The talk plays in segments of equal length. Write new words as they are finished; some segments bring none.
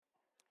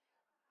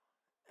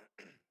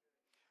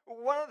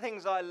One of the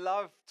things I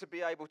love to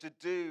be able to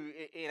do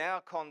in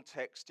our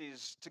context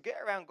is to get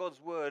around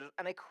God's word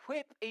and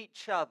equip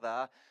each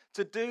other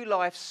to do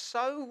life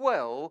so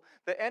well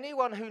that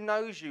anyone who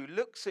knows you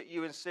looks at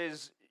you and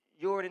says,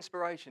 "You're an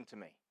inspiration to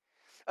me."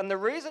 And the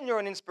reason you're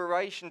an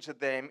inspiration to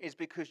them is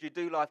because you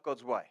do life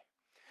God's way.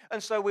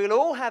 And so we'll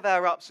all have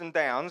our ups and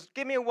downs.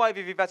 Give me a wave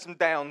if you've had some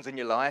downs in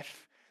your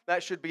life.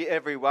 That should be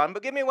everyone.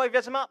 But give me a wave if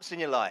you've had some ups in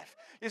your life.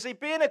 You see,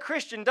 being a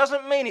Christian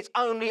doesn't mean it's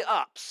only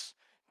ups.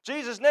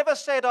 Jesus never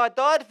said, "I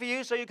died for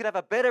you so you could have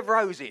a bed of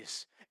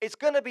roses." It's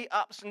going to be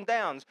ups and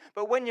downs.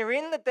 But when you're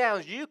in the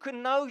downs, you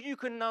can know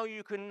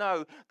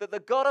that the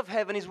God of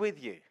heaven is with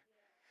you.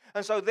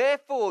 And so,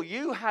 therefore,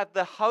 you have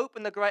the hope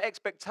and the great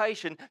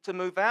expectation to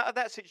move out of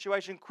that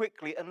situation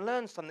quickly and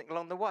learn something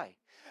along the way.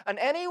 And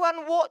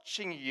anyone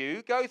watching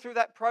you go through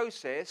that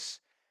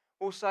process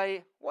will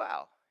say,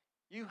 "Wow,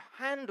 you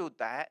handled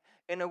that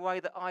in a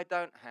way that I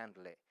don't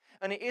handle it."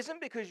 And it isn't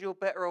because you're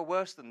better or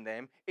worse than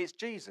them, it's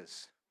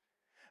Jesus.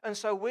 And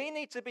so we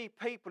need to be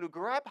people who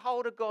grab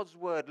hold of God's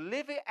word,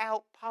 live it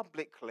out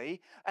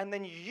publicly, and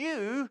then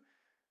you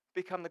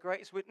become the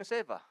greatest witness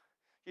ever.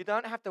 You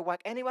don't have to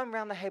whack anyone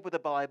round the head with the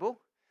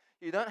Bible.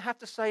 You don't have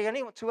to say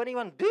to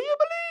anyone, "Do you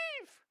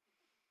believe?"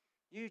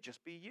 You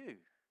just be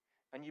you.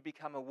 And you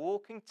become a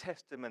walking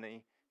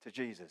testimony to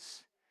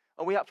Jesus.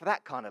 Are we up for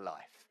that kind of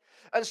life?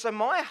 And so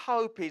my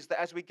hope is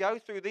that as we go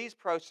through these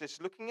processes,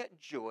 looking at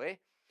joy,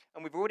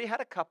 and we've already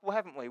had a couple,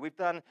 haven't we? We've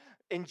done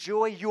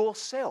enjoy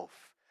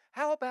yourself.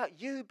 How about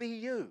you be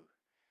you?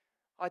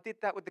 I did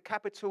that with the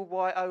capital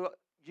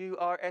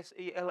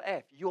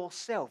YOURSELF,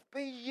 yourself.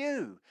 Be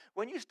you.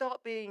 When you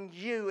start being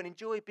you and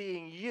enjoy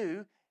being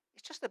you,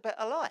 it's just a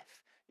better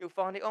life. You'll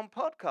find it on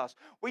podcasts.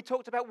 We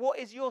talked about what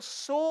is your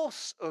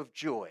source of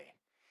joy.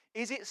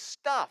 Is it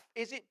stuff?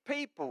 Is it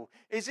people?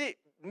 Is it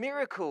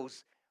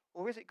miracles?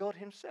 Or is it God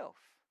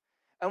himself?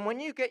 And when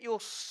you get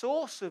your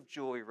source of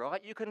joy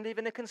right, you can live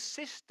in a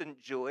consistent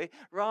joy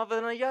rather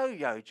than a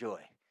yo-yo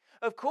joy.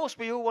 Of course,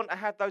 we all want to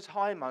have those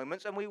high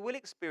moments, and we will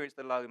experience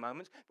the low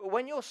moments. But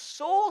when your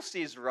source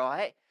is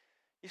right,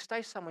 you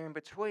stay somewhere in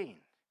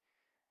between.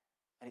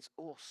 And it's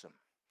awesome.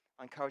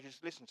 I encourage you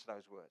to listen to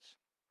those words.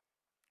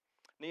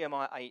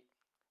 Nehemiah 8,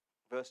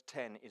 verse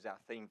 10 is our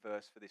theme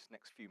verse for this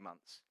next few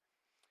months.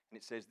 And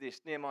it says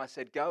this: Nehemiah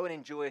said, "Go and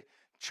enjoy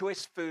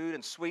choice food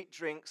and sweet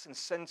drinks and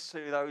send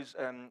to those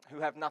who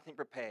have nothing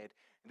prepared.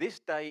 This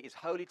day is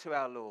holy to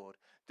our Lord.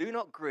 Do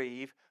not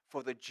grieve,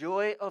 for the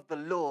joy of the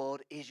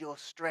Lord is your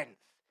strength."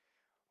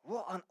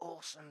 What an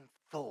awesome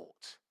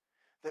thought.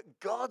 That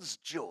God's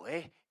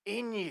joy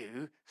in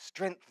you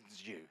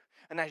strengthens you.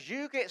 And as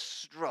you get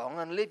strong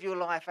and live your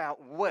life out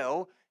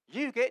well,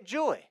 you get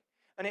joy.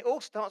 And it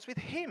all starts with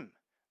him,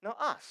 not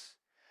us.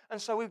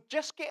 And so we're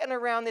just getting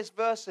around this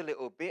verse a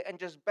little bit and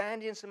just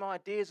bandying some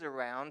ideas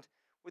around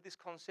with this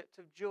concept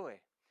of joy.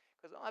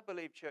 Because I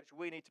believe, church,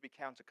 we need to be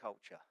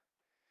counterculture.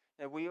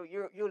 You know,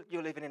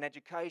 you're living in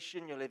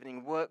education, you're living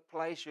in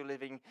workplace, you're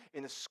living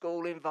in a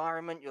school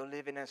environment, you're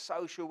living in a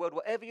social world.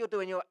 Whatever you're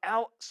doing, you're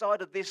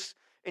outside of this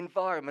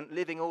environment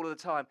living all of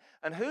the time.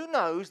 And who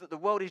knows that the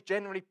world is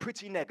generally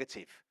pretty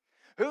negative?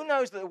 Who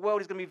knows that the world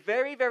is going to be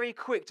very, very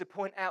quick to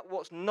point out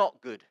what's not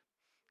good?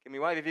 Give me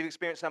a wave if you've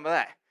experienced some of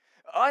that.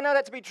 I know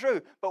that to be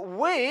true. But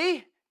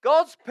we,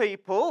 God's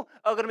people,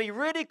 are going to be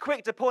really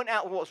quick to point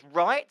out what's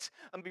right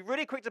and be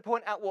really quick to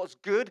point out what's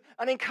good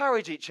and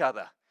encourage each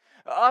other.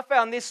 I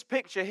found this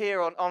picture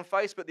here on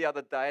Facebook the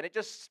other day, and it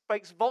just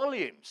speaks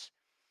volumes.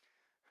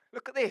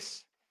 Look at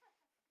this.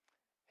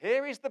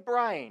 Here is the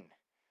brain.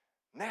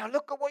 Now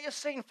look at what you're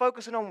seeing,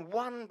 focusing on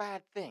one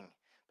bad thing.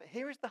 But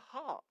here is the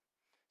heart,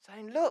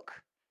 saying,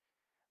 "Look."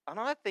 And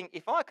I think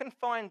if I can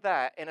find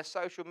that in a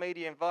social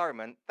media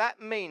environment, that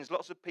means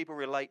lots of people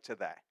relate to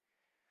that.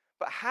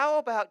 But how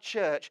about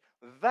church,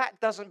 that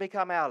doesn't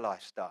become our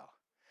lifestyle?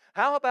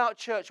 How about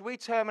church, we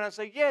turn around and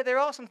say, "Yeah, there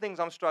are some things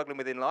I'm struggling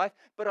with in life,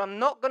 but I'm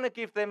not going to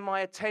give them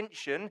my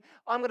attention.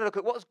 I'm going to look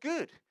at what's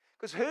good."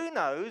 Because who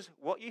knows,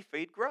 what you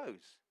feed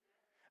grows.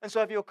 And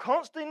so if you're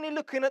constantly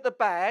looking at the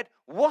bad,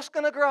 what's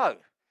going to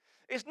grow?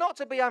 It's not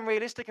to be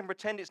unrealistic and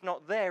pretend it's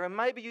not there, and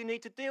maybe you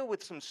need to deal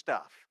with some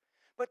stuff.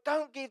 But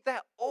don't give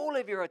that all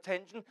of your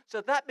attention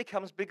so that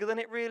becomes bigger than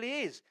it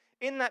really is.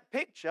 In that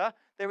picture,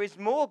 there is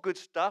more good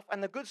stuff,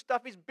 and the good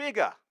stuff is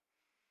bigger.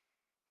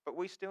 But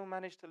we still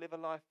manage to live a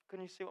life.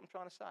 Can you see what I'm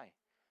trying to say?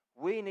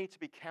 We need to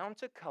be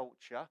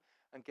counterculture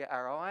and get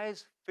our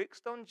eyes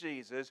fixed on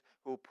Jesus,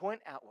 who will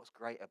point out what's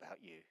great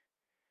about you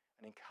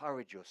and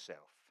encourage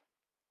yourself.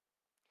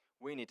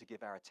 We need to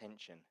give our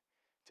attention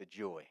to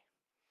joy.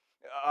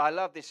 I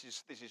love this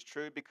is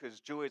true because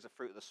joy is a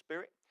fruit of the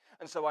Spirit.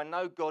 And so I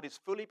know God is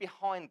fully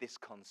behind this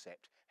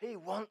concept. He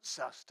wants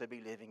us to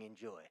be living in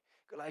joy.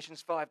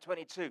 Galatians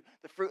 5:22,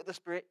 the fruit of the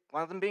Spirit,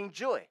 one of them being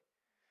joy.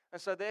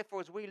 And so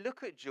therefore, as we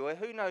look at joy,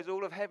 who knows,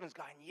 all of heaven's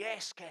going,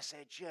 "Yes,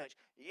 Kesed Church.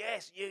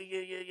 Yes,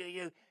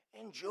 you.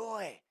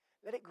 Enjoy.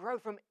 Let it grow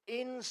from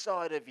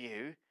inside of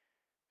you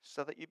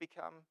so that you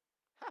become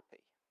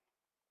happy."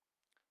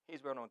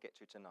 Here's where I want to get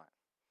to tonight.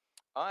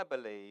 I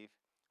believe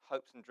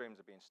hopes and dreams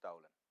are being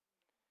stolen.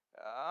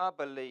 I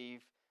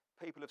believe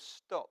people have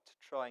stopped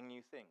trying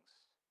new things.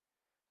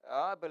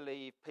 I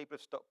believe people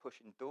have stopped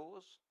pushing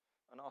doors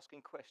and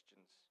asking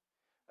questions.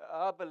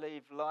 I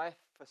believe life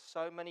for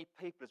so many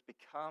people has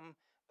become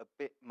a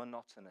bit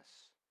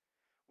monotonous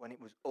when it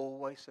was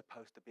always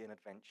supposed to be an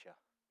adventure.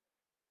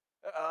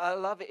 I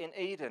love it in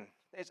Eden.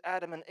 There's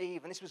Adam and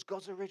Eve, and this was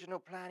God's original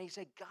plan. He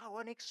said, go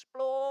and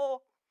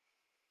explore,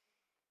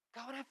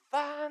 go and have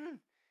fun,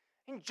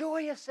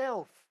 enjoy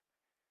yourself.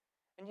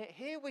 And yet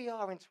here we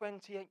are in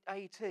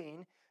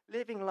 2018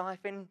 living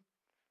life in,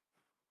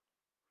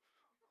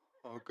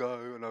 I'll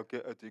go and I'll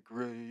get a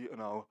degree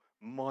and I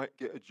might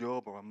get a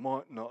job or I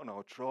might not, and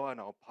I'll try and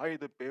I'll pay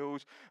the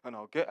bills and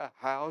I'll get a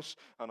house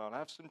and I'll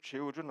have some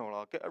children or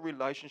I'll get a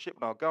relationship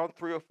and I'll go on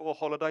 3 or 4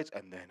 holidays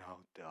and then I'll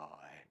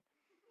die.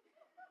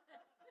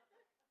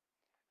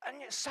 And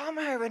yet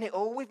somehow in it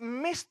all, we've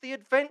missed the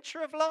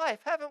adventure of life,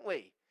 haven't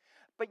we?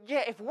 But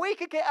yet, if we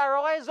could get our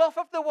eyes off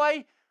of the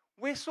way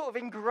we're sort of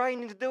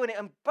ingrained into doing it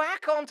and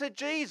back onto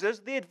Jesus,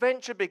 the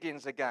adventure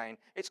begins again.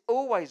 It's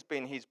always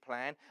been his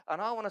plan.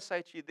 And I want to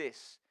say to you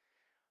this,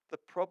 the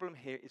problem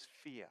here is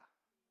fear.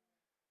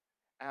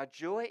 Our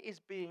joy is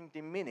being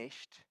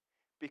diminished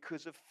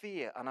because of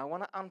fear. And I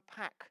want to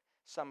unpack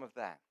some of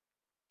that.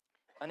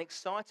 An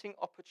exciting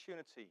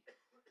opportunity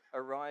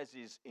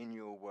arises in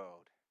your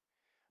world.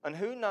 And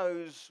who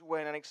knows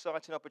when an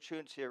exciting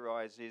opportunity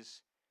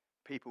arises,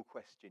 people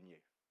question you.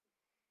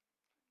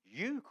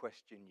 You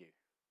question you.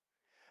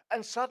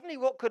 And suddenly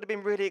what could have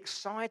been really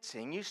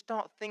exciting, you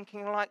start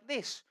thinking like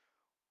this.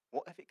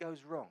 What if it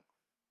goes wrong?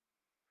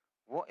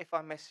 What if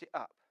I mess it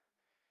up?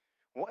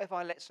 What if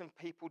I let some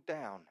people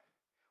down?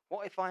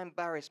 What if I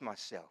embarrass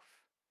myself?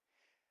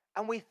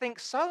 And we think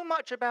so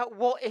much about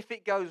what if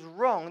it goes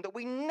wrong that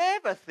we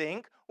never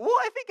think,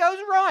 what if it goes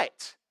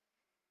right?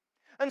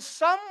 And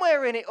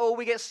somewhere in it all,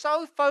 we get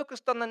so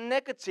focused on the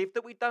negative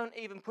that we don't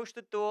even push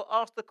the door,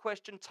 ask the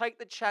question, take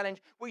the challenge.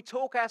 We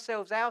talk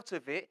ourselves out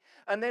of it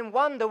and then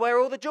wonder where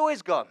all the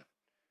joy's gone.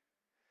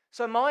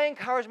 So my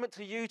encouragement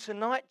to you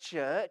tonight,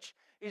 church,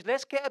 is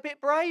let's get a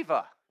bit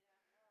braver.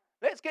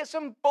 Let's get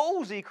some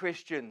ballsy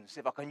Christians,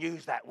 if I can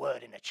use that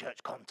word in a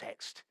church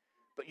context.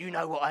 But you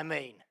know what I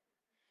mean.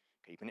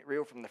 Keeping it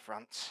real from the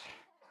front.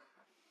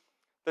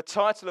 The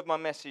title of my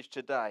message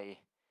today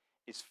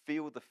is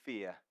Feel the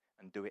Fear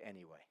and Do It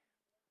Anyway.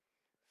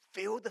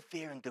 Feel the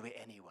fear and do it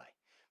anyway.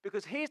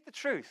 Because here's the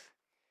truth.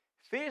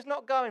 Fear's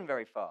not going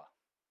very far.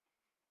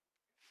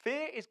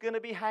 Fear is going to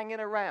be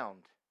hanging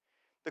around.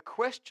 The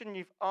question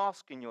you've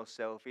asking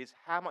yourself is,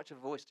 how much of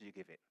a voice do you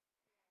give it?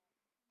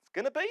 It's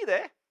going to be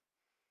there.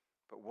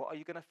 But what are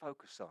you going to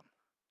focus on?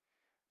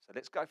 So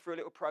let's go through a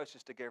little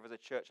process together as a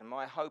church. And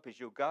my hope is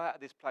you'll go out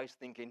of this place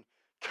thinking,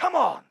 come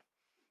on,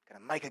 I'm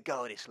going to make a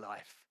go of this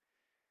life.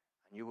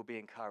 And you will be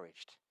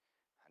encouraged.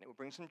 And it will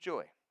bring some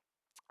joy.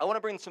 I want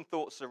to bring some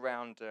thoughts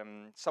around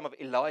some of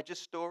Elijah's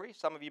story.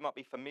 Some of you might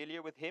be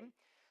familiar with him,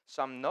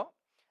 some not.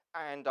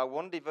 And I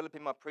want to develop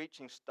in my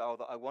preaching style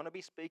that I want to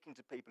be speaking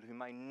to people who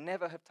may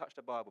never have touched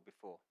a Bible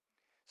before.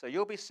 So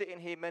you'll be sitting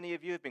here, many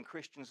of you have been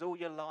Christians all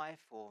your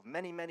life or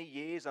many, many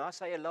years. And I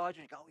say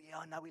Elijah, and you go, oh, yeah,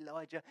 I know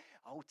Elijah,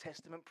 Old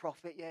Testament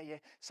prophet, yeah.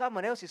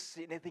 Someone else is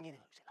sitting there thinking,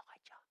 who's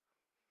Elijah?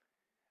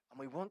 And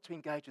we want to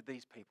engage with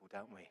these people,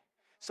 don't we?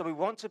 So we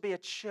want to be a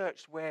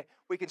church where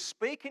we can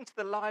speak into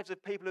the lives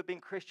of people who have been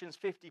Christians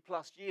 50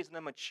 plus years and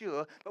are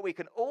mature, but we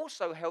can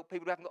also help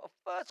people who haven't got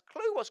a first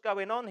clue what's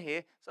going on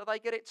here so they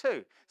get it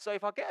too. So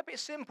if I get a bit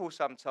simple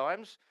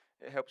sometimes,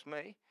 it helps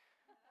me.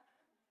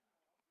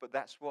 But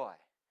that's why.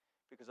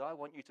 Because I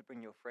want you to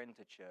bring your friend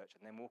to church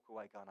and then walk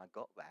away going, I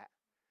got that.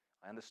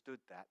 I understood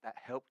that. That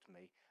helped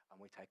me.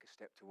 And we take a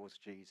step towards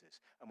Jesus.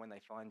 And when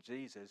they find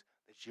Jesus,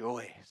 the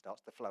joy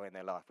starts to flow in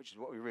their life, which is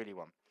what we really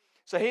want.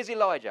 So here's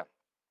Elijah.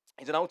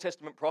 He's an Old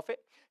Testament prophet.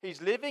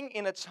 He's living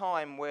in a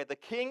time where the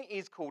king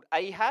is called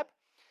Ahab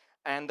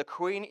and the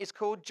queen is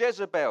called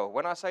Jezebel.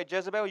 When I say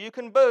Jezebel, you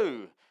can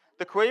boo.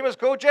 The queen was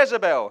called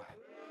Jezebel.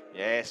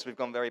 Yes, we've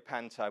gone very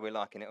panto. We're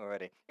liking it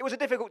already. It was a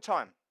difficult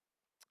time.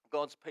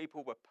 God's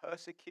people were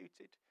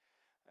persecuted.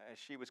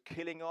 She was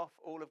killing off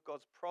all of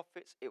God's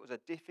prophets. It was a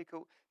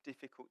difficult,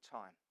 difficult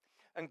time.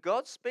 And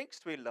God speaks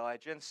to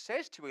Elijah and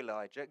says to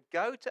Elijah,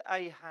 go to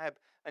Ahab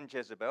and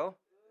Jezebel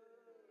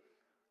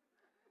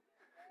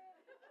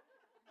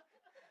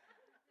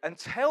and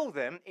tell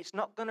them it's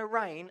not going to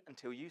rain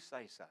until you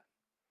say so.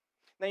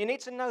 Now you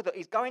need to know that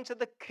he's going to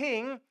the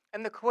king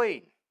and the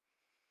queen,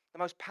 the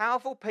most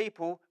powerful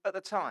people at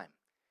the time.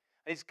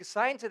 And he's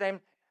saying to them,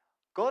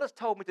 God has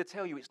told me to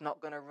tell you it's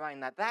not going to rain.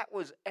 Now that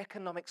was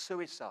economic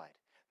suicide.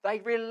 They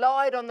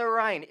relied on the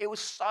rain. It was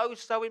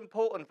so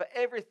important for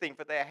everything,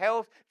 for their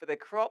health, for their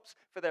crops,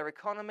 for their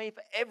economy,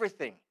 for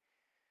everything.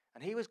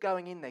 And he was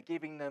going in there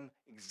giving them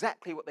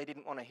exactly what they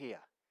didn't want to hear.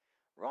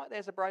 Right,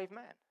 there's a brave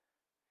man.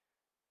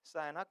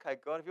 Saying, okay,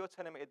 God, if you're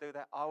telling me to do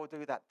that, I will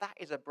do that. That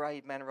is a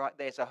brave man right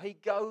there. So he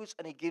goes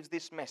and he gives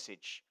this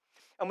message.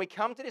 And we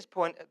come to this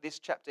point at this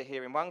chapter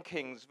here in 1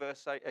 Kings,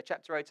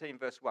 chapter 18,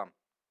 verse 1.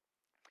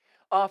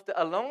 After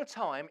a long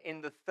time,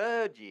 in the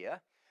 3rd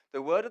year,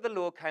 the word of the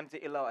Lord came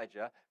to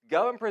Elijah,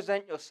 go and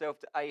present yourself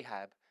to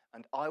Ahab,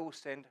 and I will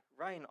send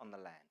rain on the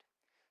land.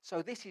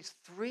 So this is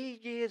 3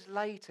 years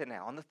later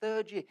now, on the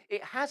third year.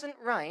 It hasn't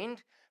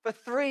rained for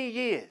 3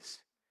 years.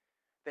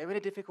 They're in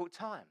a difficult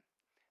time.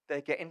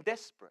 They're getting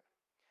desperate.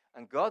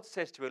 And God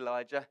says to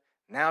Elijah,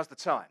 now's the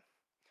time.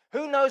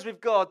 Who knows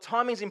with God,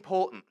 timing's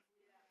important.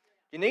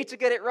 You need to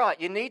get it right.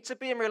 You need to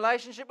be in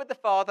relationship with the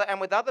Father and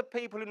with other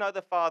people who know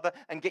the Father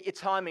and get your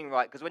timing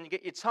right. Because when you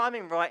get your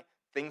timing right,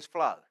 things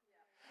flow.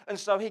 And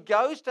so he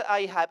goes to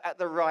Ahab at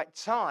the right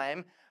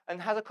time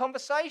and has a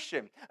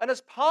conversation. And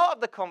as part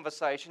of the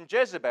conversation,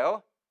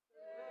 Jezebel,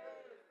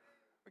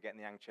 we're getting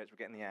the yang, church, we're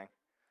getting the yang.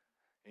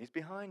 He's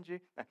behind you.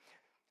 No.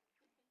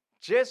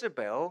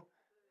 Jezebel,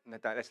 no,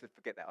 don't, let's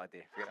forget that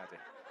idea.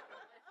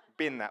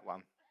 Bin that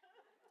one.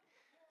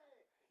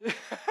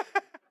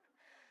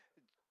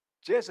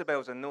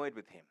 Jezebel's annoyed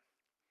with him.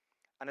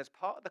 And as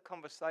part of the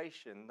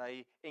conversation,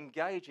 they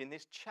engage in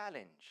this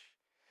challenge.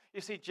 You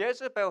see,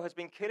 Jezebel has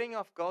been killing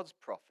off God's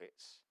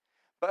prophets,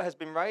 but has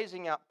been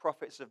raising up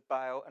prophets of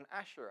Baal and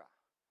Asherah.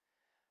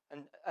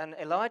 And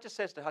Elijah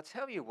says to her, I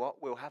tell you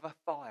what, we'll have a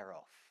fire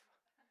off.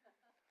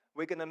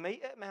 We're going to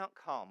meet at Mount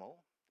Carmel,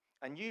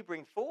 and you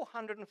bring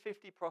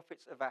 450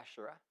 prophets of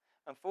Asherah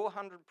and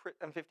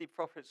 450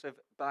 prophets of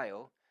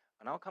Baal,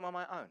 and I'll come on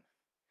my own.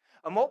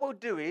 And what we'll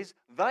do is,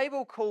 they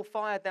will call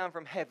fire down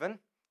from heaven,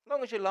 as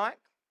long as you like,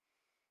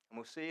 and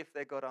we'll see if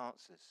their God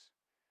answers.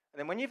 And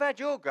then when you've had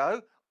your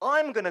go,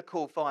 I'm going to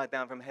call fire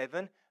down from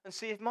heaven and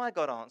see if my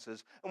God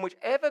answers. And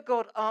whichever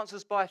God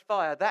answers by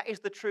fire, that is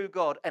the true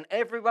God, and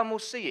everyone will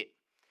see it.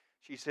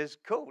 She says,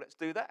 cool, let's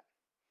do that.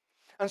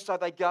 And so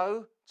they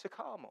go to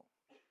Carmel.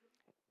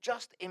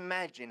 Just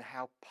imagine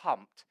how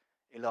pumped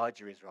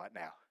Elijah is right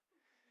now.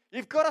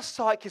 You've got to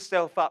psych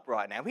yourself up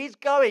right now. He's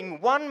going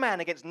one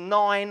man against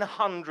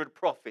 900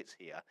 prophets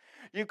here.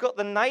 You've got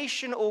the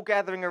nation all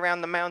gathering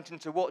around the mountain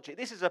to watch it.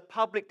 This is a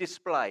public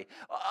display.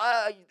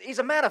 He's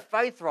a man of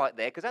faith right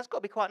there, because that's got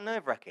to be quite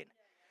nerve-wracking.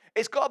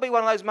 It's got to be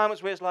one of those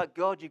moments where it's like,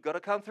 God, you've got to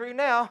come through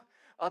now.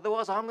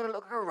 Otherwise, I'm going to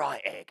look like a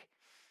right egg.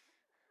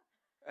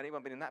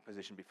 Anyone been in that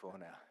position before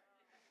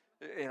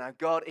now? You know,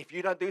 God, if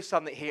you don't do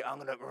something here, I'm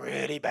going to look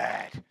really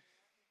bad.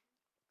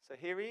 So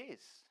here he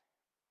is.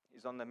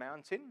 He's on the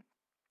mountain.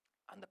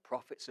 And the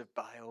prophets of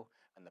Baal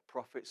and the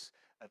prophets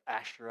of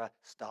Asherah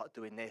start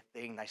doing their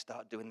thing. They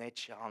start doing their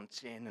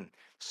chanting and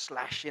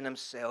slashing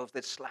themselves.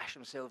 They slash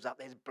themselves up.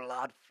 There's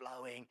blood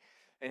flowing.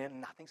 And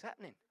nothing's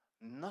happening.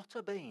 Not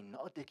a bean,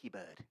 not a dicky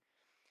bird.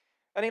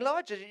 And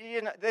Elijah,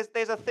 you know,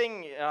 there's a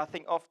thing, I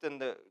think often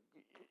that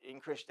in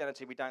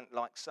Christianity we don't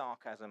like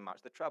sarcasm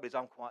much. The trouble is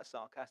I'm quite a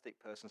sarcastic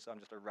person, so I'm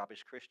just a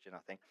rubbish Christian, I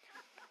think.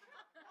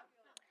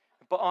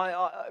 But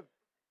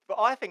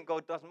I think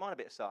God doesn't mind a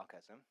bit of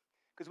sarcasm.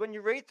 Because when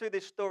you read through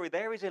this story,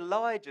 there is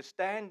Elijah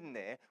standing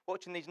there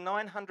watching these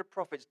 900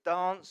 prophets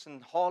dance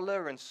and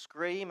holler and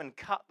scream and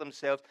cut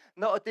themselves,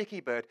 not a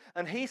dicky bird.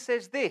 And he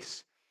says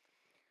this,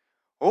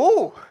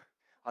 oh,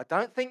 I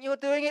don't think you're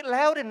doing it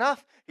loud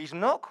enough. He's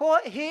not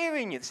quite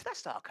hearing you.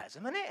 That's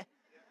sarcasm, isn't it?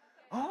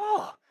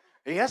 Oh,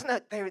 he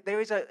hasn't.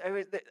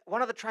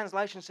 One of the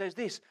translations says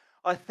this,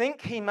 I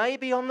think he may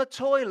be on the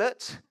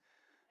toilet.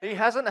 He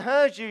hasn't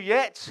heard you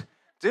yet.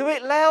 Do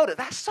it louder.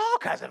 That's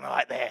sarcasm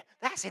right there.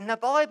 That's in the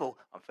Bible.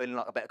 I'm feeling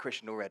like a better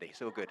Christian already.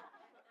 It's all good.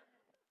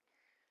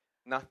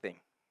 Nothing.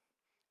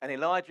 And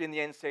Elijah in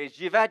the end says,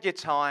 you've had your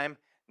time.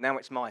 Now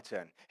it's my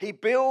turn. He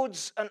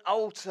builds an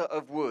altar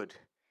of wood.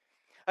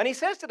 And he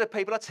says to the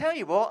people, I tell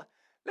you what,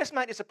 let's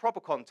make this a proper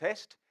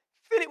contest.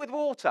 Fill it with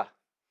water.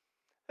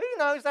 Who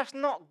knows that's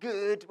not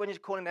good when you're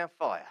calling down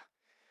fire.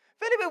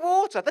 Fill it with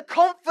water. The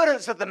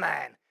confidence of the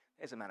man.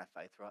 There's a man of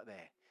faith right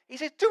there. He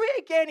says, do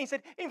it again. He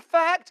said, in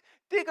fact,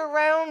 dig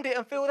around it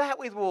and fill that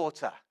with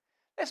water.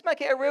 Let's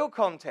make it a real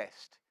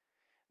contest.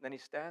 And then he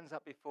stands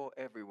up before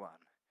everyone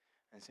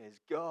and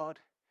says, God,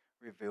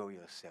 reveal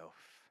yourself.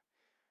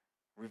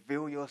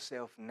 Reveal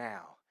yourself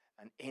now.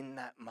 And in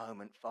that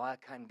moment, fire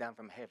came down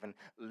from heaven,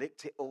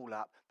 licked it all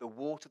up. The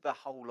water, the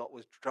whole lot,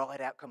 was dried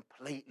out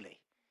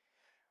completely.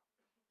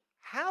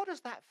 How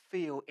does that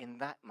feel in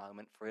that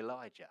moment for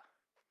Elijah?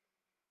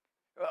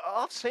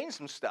 I've seen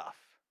some stuff.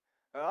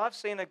 I've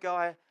seen a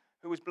guy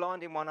who was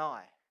blind in one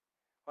eye.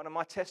 One of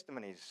my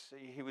testimonies,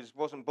 he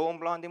wasn't born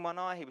blind in one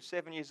eye. He was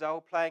 7 years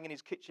old, playing in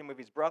his kitchen with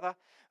his brother,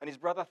 and his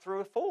brother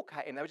threw a fork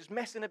at him. They were just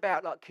messing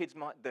about like kids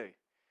might do. And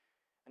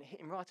it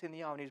hit him right in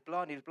the eye, and he was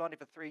blind. He was blinded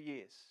for 3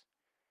 years.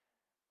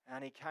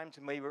 And he came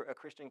to me. We were at a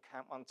Christian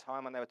camp one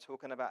time, and they were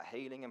talking about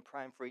healing and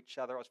praying for each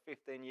other. I was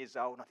 15 years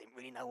old, and I didn't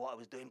really know what I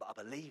was doing, but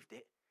I believed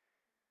it.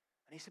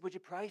 And he said, would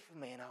you pray for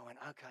me? And I went,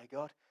 okay,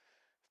 God,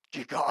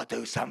 you got to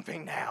do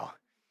something now.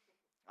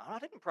 And I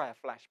didn't pray a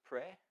flash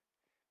prayer,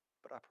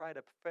 but I prayed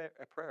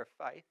a prayer of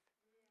faith.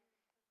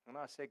 And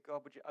I said,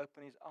 God, would you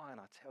open his eye? And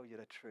I tell you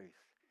the truth,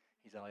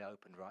 his eye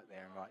opened right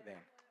there and right then.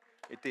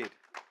 It did.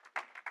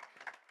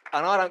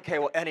 And I don't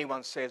care what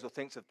anyone says or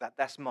thinks of that.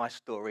 That's my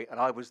story, and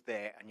I was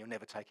there, and you'll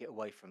never take it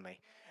away from me.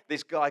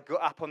 This guy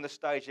got up on the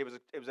stage. It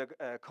was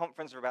a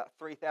conference of about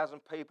 3,000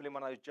 people in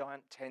one of those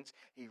giant tents.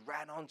 He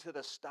ran onto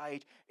the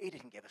stage. He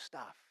didn't give a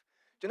stuff.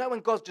 Do you know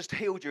when God's just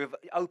healed you of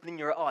opening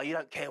your eye, you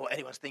don't care what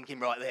anyone's thinking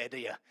right there, do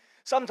you?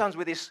 Sometimes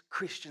with these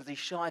Christians, these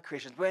shy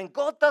Christians, when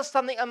God does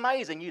something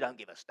amazing, you don't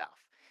give a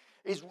stuff.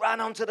 He's run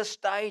onto the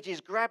stage.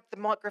 He's grabbed the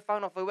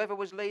microphone off whoever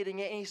was leading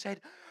it, and he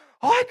said,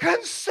 "I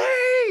can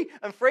see!"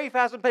 And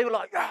 3,000 people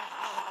like,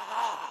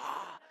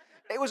 "Ah!"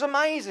 It was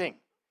amazing.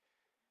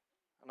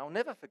 And I'll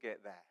never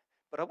forget that.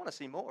 But I want to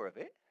see more of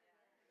it.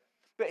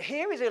 But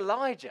here is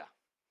Elijah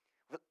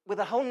with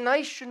a whole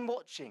nation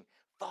watching.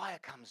 Fire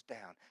comes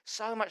down,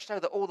 so much so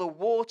that all the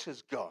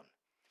water's gone.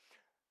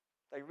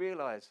 They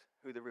realize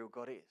who the real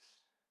God is.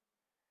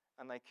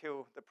 And they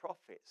kill the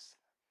prophets.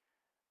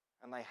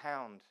 And they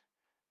hound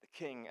the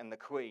king and the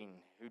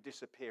queen who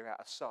disappear out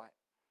of sight.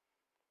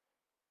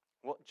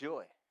 What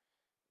joy.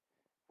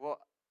 What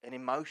an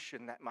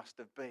emotion that must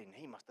have been.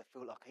 He must have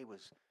felt like he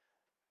was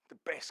the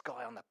best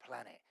guy on the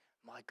planet.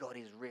 My God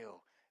is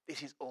real.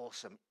 This is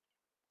awesome.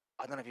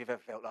 I don't know if you've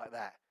ever felt like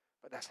that,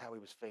 but that's how he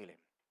was feeling.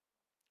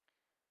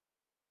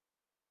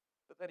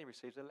 But then he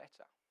receives a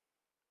letter.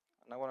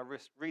 And I want to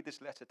read this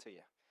letter to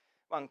you.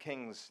 1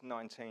 Kings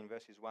 19,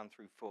 verses 1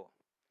 through 4.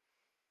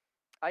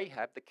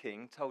 Ahab, the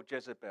king, told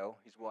Jezebel,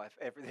 his wife,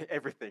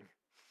 everything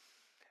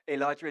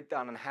Elijah had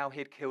done and how he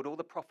had killed all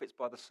the prophets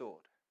by the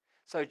sword.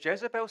 So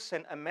Jezebel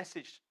sent a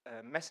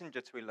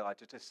messenger to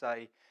Elijah to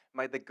say,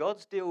 "May the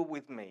gods deal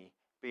with me,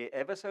 be it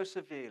ever so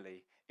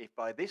severely, if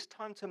by this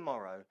time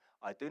tomorrow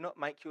I do not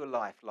make your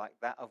life like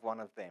that of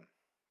one of them."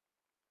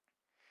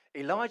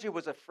 Elijah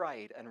was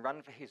afraid and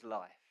ran for his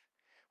life.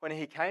 When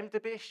he came to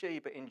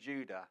Beersheba in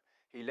Judah,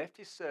 he left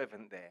his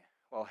servant there,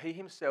 while he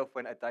himself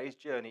went a day's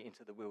journey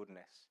into the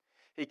wilderness.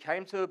 He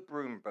came to a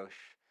broom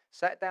bush,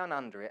 sat down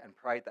under it, and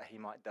prayed that he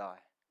might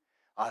die.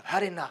 "I've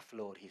had enough,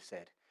 Lord," he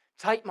said.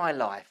 "Take my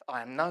life.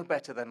 I am no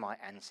better than my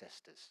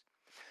ancestors."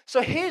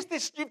 So here's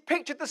this, you've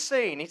pictured the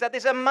scene. He's had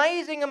this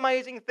amazing,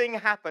 amazing thing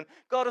happen.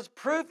 God has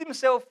proved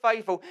himself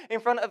faithful in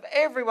front of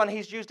everyone.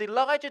 He's used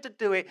Elijah to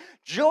do it.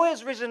 Joy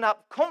has risen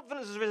up.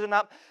 Confidence has risen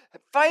up.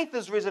 Faith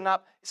has risen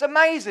up. It's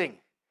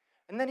amazing.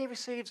 And then he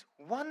receives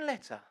one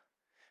letter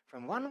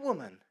from one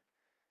woman.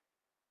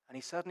 And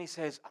he suddenly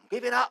says, "I'm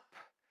giving up.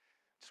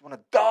 I just want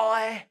to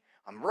die.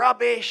 I'm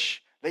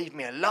rubbish. Leave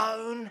me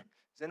alone."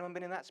 Has anyone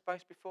been in that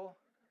space before?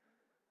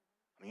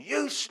 I'm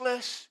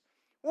useless.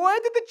 Where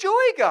did the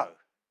joy go?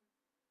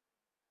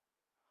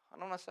 I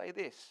want to say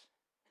this.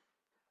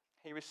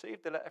 He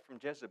received a letter from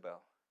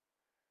Jezebel,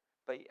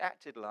 but he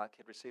acted like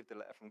he'd received a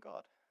letter from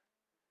God.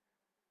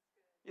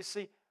 You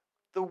see,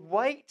 the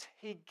weight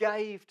he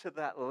gave to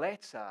that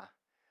letter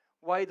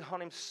weighed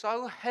on him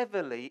so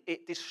heavily,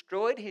 it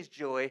destroyed his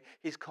joy,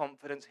 his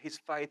confidence, his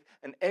faith,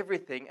 and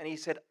everything. And he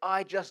said,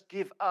 "I just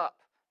give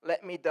up.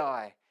 Let me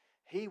die."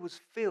 He was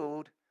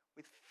filled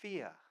with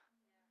fear.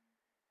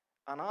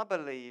 And I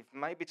believe,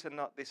 maybe to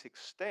not this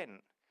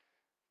extent,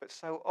 but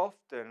so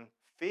often,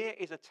 fear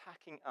is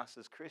attacking us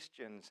as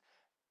Christians.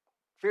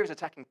 Fear is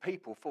attacking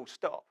people, full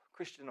stop,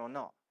 Christian or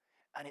not.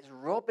 And it's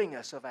robbing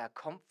us of our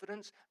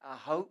confidence, our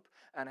hope,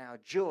 and our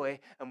joy.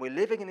 And we're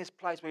living in this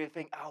place where we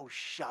think, "Oh,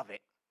 shove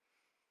it."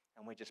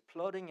 And we're just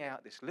plodding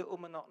out this little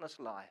monotonous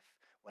life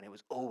when it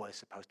was always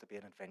supposed to be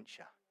an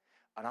adventure.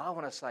 And I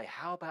want to say,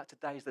 how about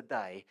today's the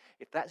day?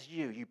 If that's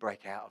you, you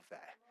break out of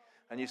there.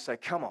 And you say,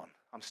 "Come on,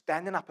 I'm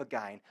standing up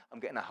again. I'm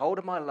getting a hold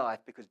of my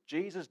life because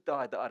Jesus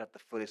died that I'd have the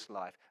fullest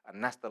life.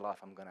 And that's the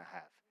life I'm going to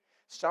have."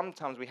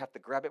 Sometimes we have to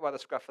grab it by the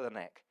scruff of the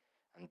neck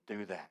and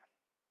do that.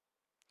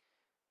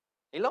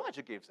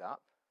 Elijah gives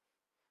up,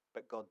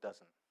 but God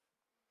doesn't.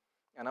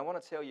 And I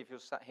want to tell you, if you're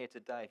sat here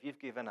today, if you've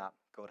given up,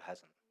 God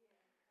hasn't.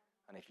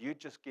 And if you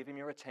just give him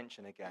your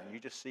attention again, you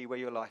just see where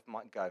your life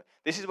might go.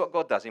 This is what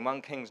God does in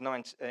 1 Kings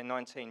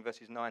 19,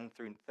 verses 9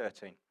 through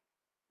 13.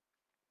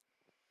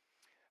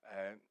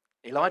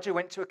 Elijah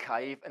went to a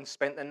cave and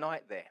spent the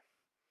night there.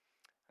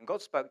 And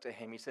God spoke to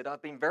him. He said,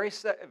 "I've been very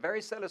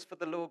zealous for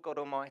the Lord God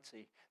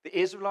Almighty. The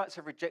Israelites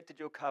have rejected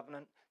your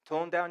covenant,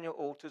 torn down your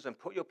altars, and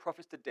put your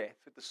prophets to death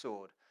with the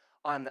sword.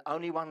 I am the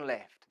only one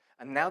left,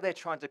 and now they're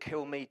trying to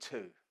kill me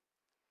too."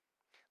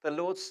 The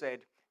Lord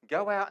said,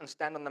 "Go out and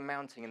stand on the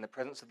mountain in the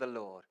presence of the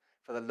Lord,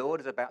 for the Lord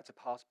is about to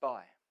pass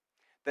by."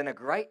 Then a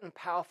great and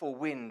powerful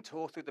wind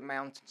tore through the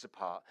mountains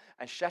apart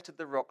and shattered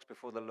the rocks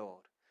before the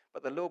Lord.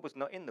 But the Lord was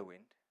not in the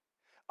wind.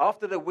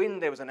 After the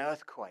wind there was an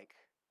earthquake,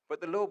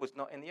 but the Lord was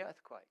not in the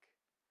earthquake.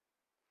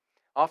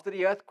 After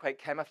the earthquake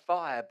came a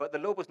fire, but the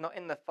Lord was not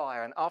in the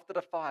fire. And after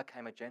the fire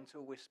came a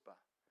gentle whisper.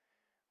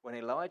 When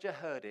Elijah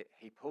heard it,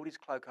 he pulled his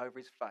cloak over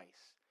his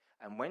face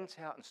and went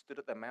out and stood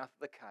at the mouth of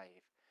the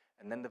cave.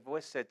 And then the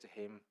voice said to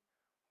him,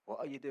 "What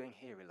are you doing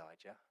here,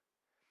 Elijah?"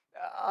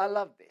 I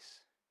love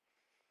this.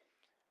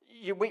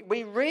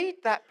 We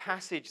read that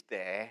passage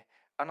there,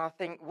 and I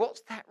think,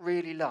 what's that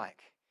really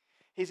like?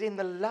 He's in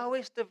the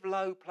lowest of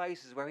low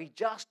places where he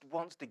just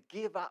wants to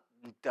give up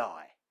and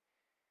die.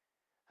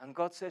 And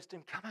God says to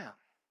him, "Come out."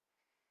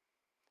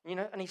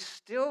 And he's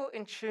still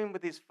in tune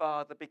with his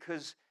Father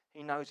because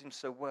He knows him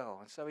so well.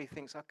 And so he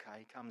thinks, okay,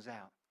 he comes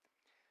out.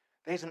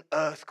 There's an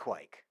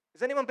earthquake.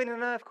 Has anyone been in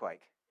an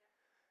earthquake?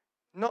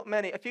 Not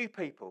many. A few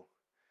people.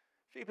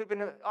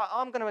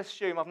 I'm going to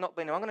assume I've not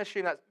been. I'm going to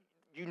assume that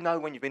you know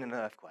when you've been in an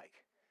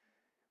earthquake.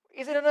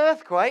 Is it an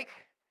earthquake?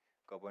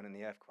 God went in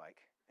the earthquake.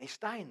 And he's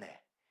staying there.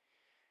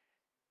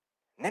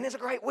 And then there's a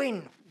great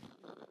wind.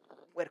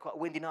 We had quite a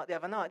windy night the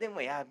other night, didn't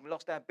we? We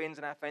lost our bins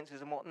and our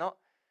fences and whatnot.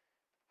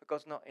 But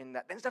God's not in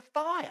that. Then there's a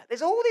fire.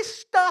 There's all this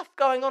stuff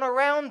going on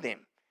around him.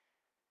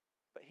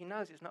 But he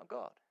knows it's not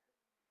God.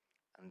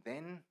 And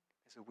then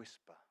there's a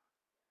whisper.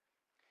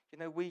 You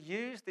know, we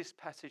use this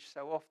passage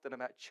so often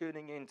about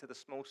tuning into the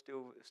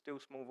still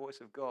small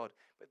voice of God.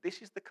 But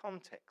this is the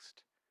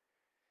context.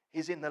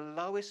 He's in the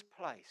lowest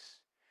place.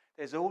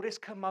 There's all this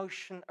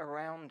commotion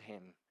around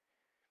him.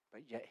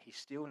 But yet he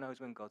still knows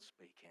when God's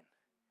speaking.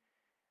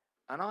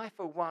 And I,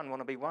 for one,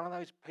 want to be one of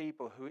those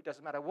people who it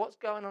doesn't matter what's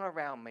going on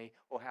around me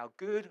or how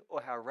good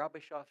or how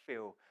rubbish I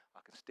feel, I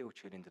can still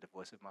tune into the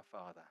voice of my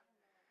Father.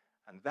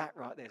 And that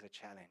right there is a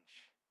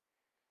challenge.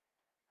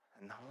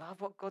 And I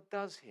love what God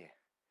does here.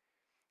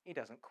 He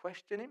doesn't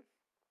question him.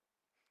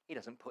 He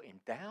doesn't put him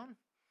down.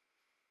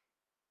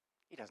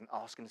 He doesn't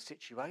ask him the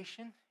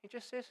situation. He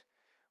just says,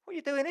 what are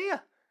you doing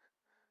here?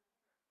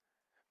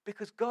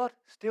 Because God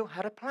still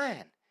had a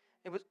plan.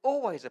 It was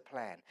always a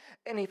plan.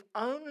 And if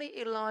only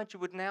Elijah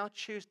would now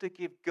choose to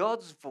give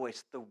God's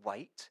voice the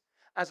weight,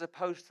 as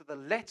opposed to the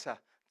letter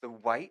the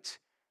weight,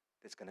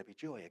 there's going to be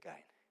joy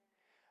again.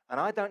 And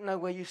I don't know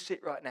where you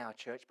sit right now,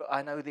 church, but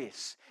I know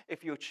this.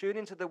 If you'll tune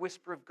into the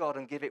whisper of God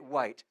and give it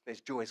weight,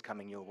 there's joys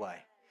coming your way.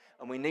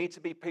 And we need to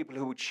be people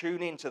who will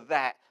tune into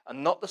that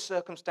and not the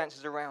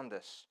circumstances around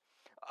us.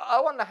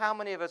 I wonder how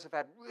many of us have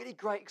had really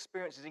great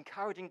experiences,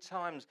 encouraging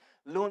times,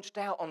 launched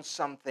out on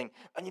something,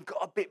 and you've got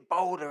a bit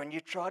bolder and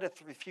you've tried a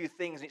few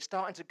things and it's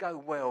starting to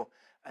go well,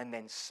 and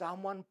then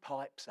someone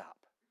pipes up.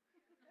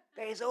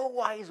 There's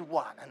always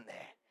one, isn't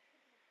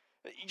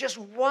there? Just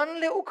one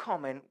little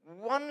comment,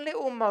 one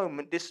little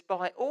moment,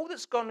 despite all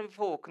that's gone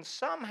before, can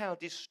somehow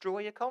destroy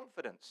your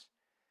confidence.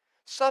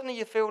 Suddenly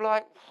you feel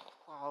like,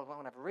 oh, I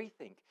want to have a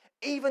rethink,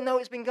 even though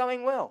it's been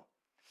going well.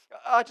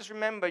 I just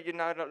remember,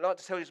 I'd like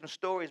to tell you some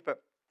stories, but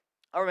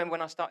I remember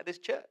when I started this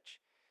church.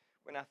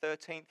 We're in our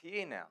 13th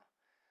year now.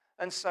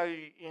 And so,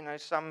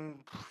 some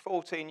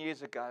 14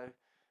 years ago,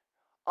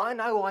 I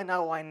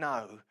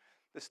know,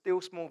 the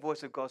still small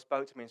voice of God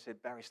spoke to me and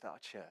said, Barry,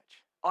 start a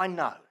church. I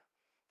know.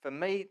 For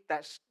me,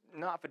 that's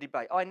not up for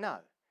debate. I know.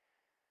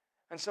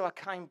 And so I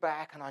came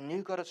back and I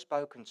knew God had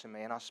spoken to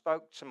me, and I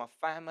spoke to my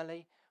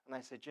family and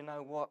they said, you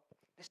know what?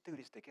 Let's do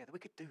this together. We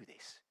could do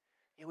this.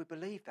 Yeah, we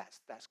believe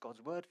that's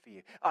God's word for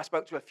you. I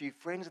spoke to a few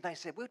friends and they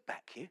said, we'd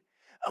back you.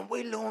 And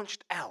we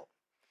launched out.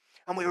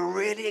 And we were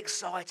really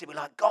excited. We're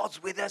like,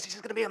 God's with us. This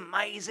is going to be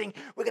amazing.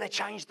 We're going to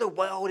change the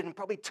world. In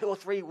probably 2 or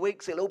 3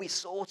 weeks, it'll all be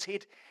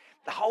sorted.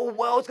 The whole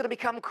world's going to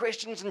become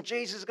Christians and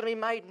Jesus is going to be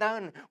made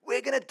known.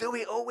 We're going to do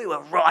it all. We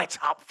were right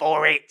up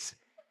for it.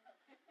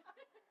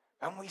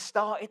 And we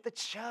started the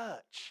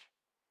church.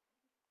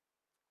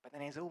 But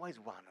then there's always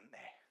one, isn't there?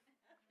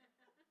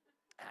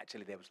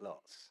 Actually, there was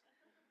lots.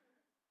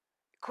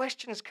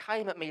 Questions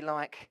came at me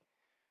like,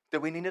 do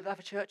we need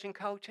another church in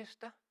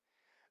Colchester?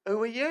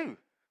 Who are you?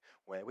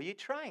 Where were you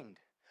trained?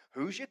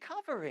 Who's you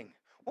covering?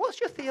 What's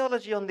your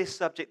theology on this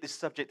subject,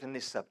 and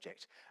this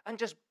subject? And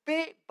just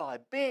bit by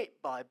bit,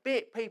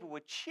 people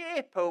would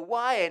chip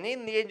away. And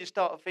in the end, you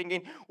start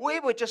thinking, we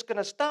were just going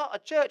to start a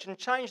church and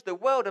change the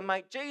world and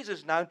make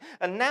Jesus known.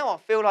 And now I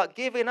feel like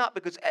giving up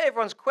because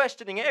everyone's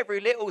questioning every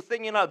little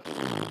thing,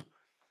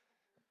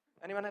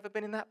 Anyone ever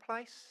been in that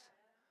place?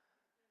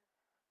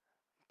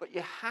 But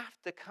you have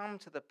to come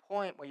to the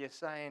point where you're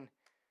saying,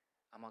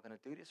 am I going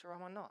to do this or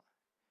am I not?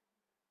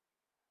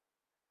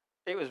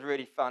 It was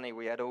really funny.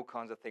 We had all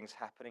kinds of things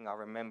happening. I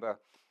remember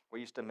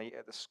we used to meet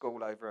at the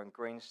school over in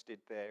Greenstead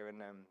there,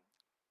 and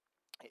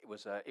it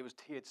was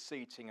tiered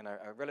seating and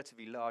a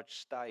relatively large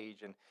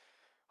stage, and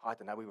I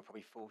don't know, we were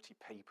probably 40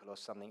 people or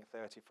something,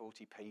 30,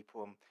 40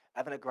 people, and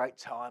having a great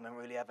time and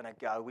really having a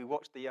go. We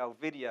watched the old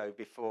video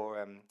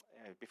before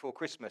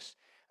Christmas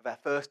of our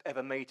first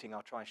ever meeting.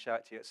 I'll try and show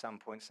it to you at some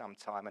point,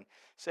 sometime. And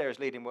Sarah's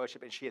leading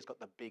worship, and she has got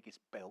the biggest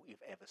belt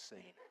you've ever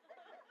seen.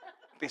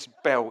 This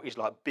belt is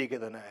like bigger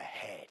than her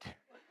head.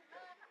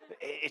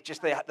 It's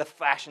just the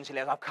fashion.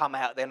 I've come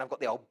out there and I've got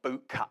the old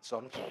boot cuts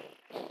on.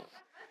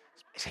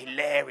 It's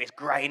hilarious,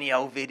 grainy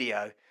old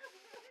video.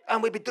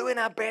 And we'd be doing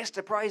our best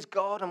to praise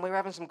God, and we were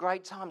having some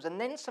great times. And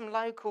then some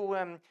local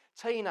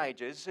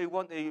teenagers who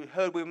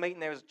heard we were meeting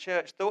there as a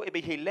church thought it'd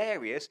be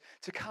hilarious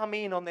to come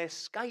in on their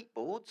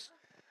skateboards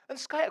and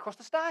skate across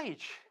the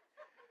stage.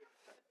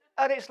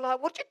 And it's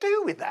like, what do you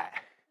do with that?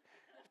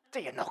 Do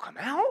you knock them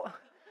out?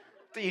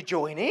 Do you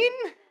join in?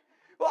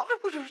 Well,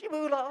 we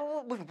were like,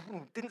 oh, we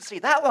didn't see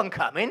that one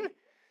coming.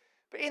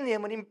 But in the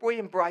end, we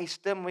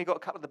embraced them. We got a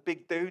couple of the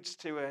big dudes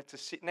to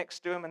sit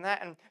next to them and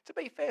that. And to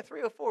be fair,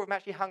 3 or 4 of them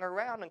actually hung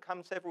around and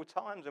come several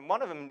times. And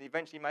one of them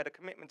eventually made a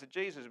commitment to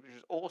Jesus, which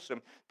was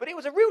awesome. But it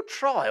was a real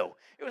trial.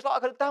 It was like I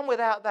could have done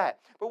without that.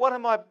 But one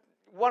of my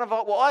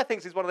what I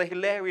think is one of the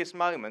hilarious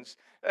moments.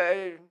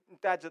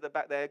 Dad's at the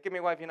back there. Give me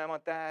a wave, you know my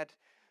dad.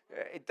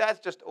 Dad's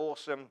just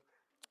awesome.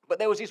 But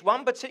there was this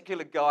one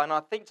particular guy, and I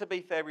think, to be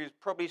fair, he was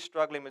probably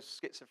struggling with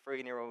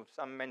schizophrenia or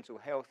some mental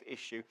health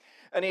issue.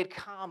 And he'd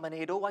come and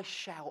he'd always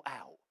shout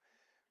out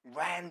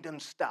random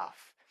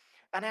stuff.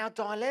 And our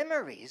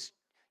dilemma is,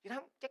 you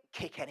don't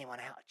kick anyone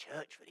out of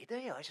church, really, do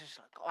you? It's just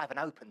like, got to have an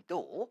open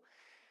door.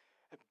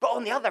 But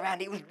on the other hand,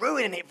 he was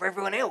ruining it for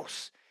everyone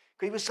else.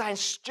 Because he was saying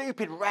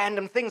stupid,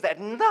 random things that had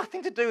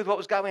nothing to do with what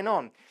was going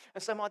on.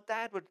 And so my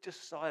dad would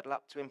just sidle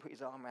up to him, put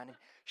his arm around him.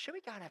 Shall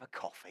we go and have a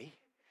coffee?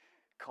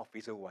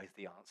 Coffee's always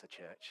the answer,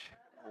 church.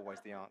 Always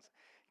the answer.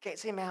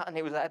 Gets him out, and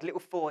it was a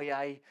little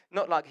foyer.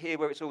 Not like here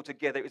where it's all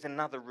together. It was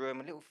another room,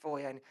 a little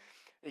foyer. And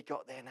he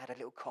got there and had a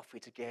little coffee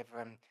together.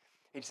 And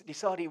he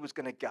decided he was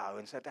going to go.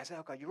 And so Dad said,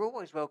 okay, you're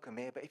always welcome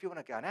here, but if you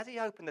want to go. And as he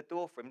opened the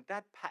door for him,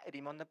 Dad patted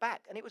him on the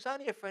back. And it was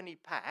only a friendly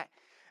pat.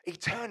 He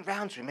turned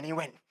round to him and he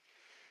went,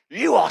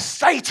 "You are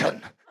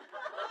Satan."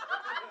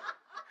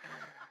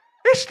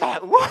 It's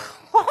like,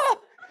 what?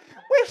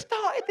 We've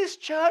started this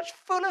church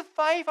full of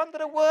faith under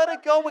the word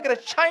of God. We're going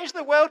to change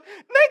the world.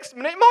 Next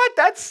minute, my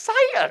dad's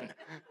Satan.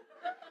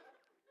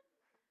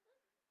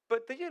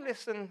 But do you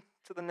listen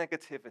to the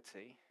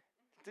negativity?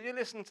 Do you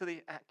listen to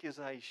the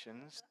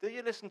accusations? Do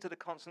you listen to the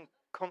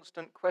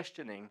constant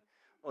questioning?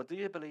 Or do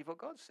you believe what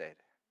God said?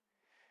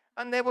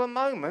 And there were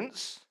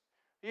moments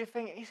you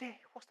think,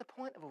 what's the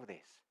point of all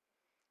this?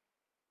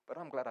 But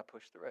I'm glad I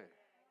pushed through.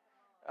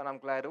 And I'm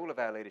glad all of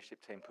our leadership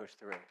team pushed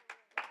through.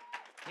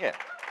 Yeah.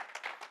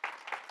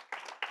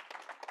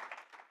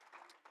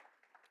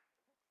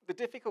 The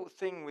difficult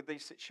thing with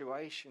these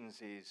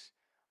situations is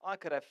I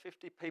could have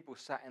 50 people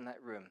sat in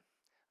that room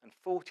and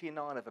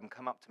 49 of them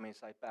come up to me and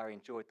say, "Barry,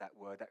 enjoyed that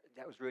word.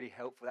 That was really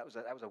helpful. That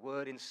was a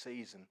word in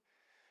season.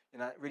 You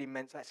know, it really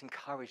meant, that's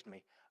encouraged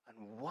me."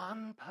 And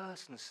one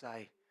person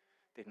say,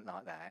 "Didn't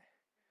like that.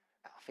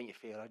 I think your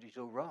theology's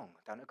all wrong.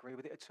 Don't agree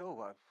with it at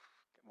all.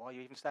 Why are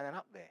you even standing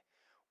up there?"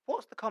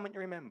 What's the comment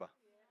you remember?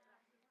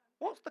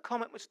 What's the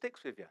comment that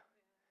sticks with you?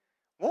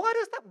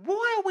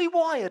 Why are we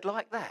wired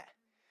like that?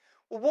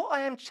 Well, what I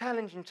am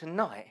challenging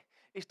tonight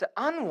is to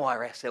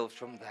unwire ourselves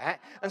from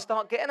that and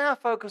start getting our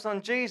focus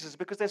on Jesus,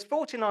 because there's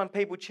 49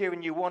 people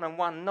cheering you on and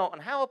one not.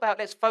 And how about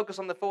let's focus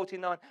on the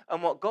 49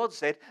 and what God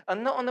said,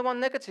 and not on the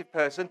one negative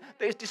person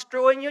that is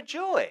destroying your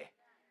joy?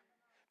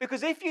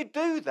 Because if you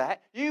do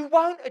that, you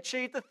won't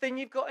achieve the thing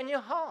you've got in your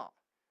heart.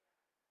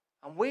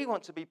 And we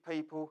want to be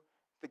people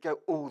that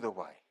go all the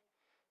way.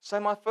 So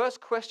my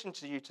first question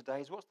to you today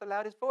is, what's the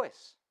loudest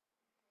voice?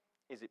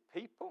 Is it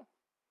people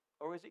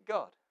or is it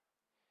God?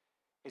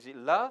 Is it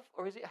love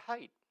or is it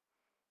hate?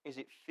 Is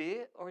it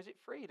fear or is it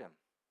freedom?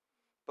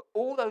 But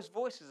all those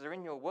voices are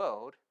in your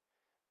world,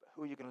 but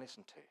who are you going to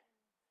listen to?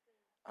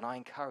 And I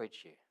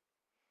encourage you.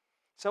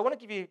 So I want to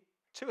give you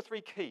 2 or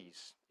 3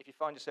 keys if you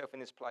find yourself in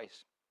this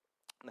place.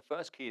 And the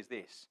first key is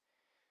this: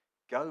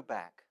 go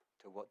back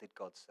to what did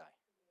God say.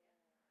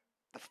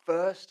 The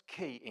first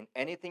key in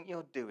anything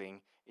you're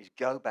doing is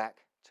go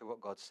back to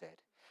what God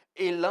said.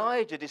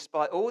 Elijah,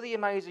 despite all the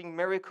amazing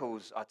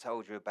miracles I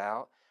told you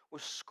about,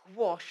 was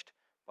squashed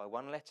by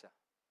one letter.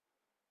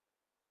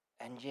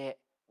 And yet,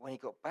 when he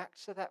got back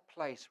to that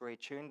place where he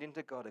tuned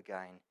into God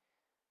again,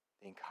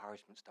 the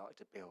encouragement started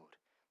to build.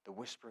 The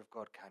whisper of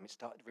God came. It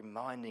started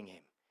reminding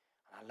him.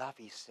 And I love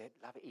it, he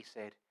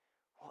said,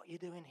 "What are you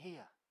doing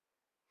here?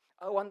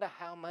 I wonder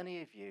how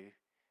many of you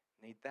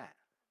need that.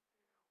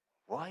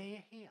 Why are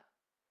you here?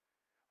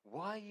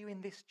 Why are you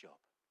in this job?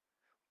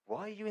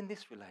 Why are you in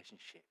this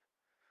relationship?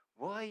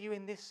 Why are you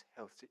in this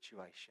health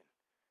situation?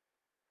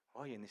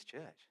 Why are you in this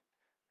church?"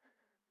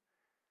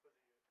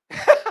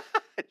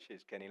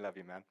 Cheers, Kenny. Love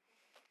you, man.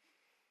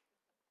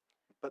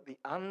 But the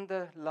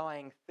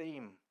underlying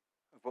theme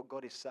of what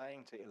God is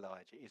saying to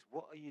Elijah is,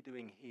 what are you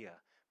doing here?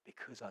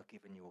 Because I've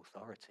given you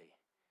authority.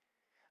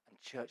 And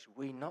church,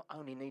 we not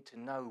only need to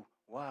know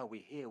why are we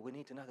here, we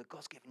need to know that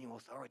God's given you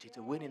authority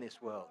to win in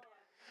this world.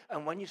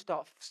 And when you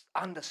start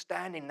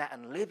understanding that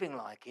and living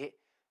like it,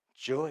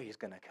 joy is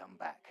going to come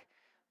back.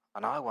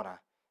 And I want to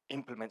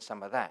implement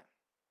some of that.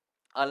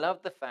 I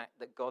love the fact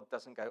that God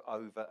doesn't go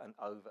over and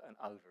over and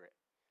over it.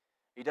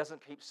 He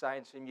doesn't keep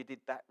saying to him, "You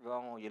did that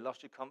wrong," or "You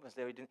lost your confidence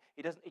there."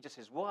 He doesn't. He just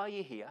says, "Why are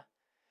you here?"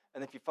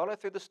 And if you follow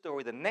through the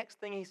story, the next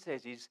thing he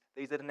says is,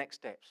 these are the next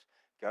steps.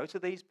 Go to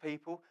these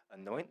people,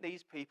 anoint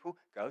these people,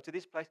 go to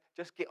this place,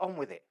 just get on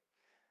with it.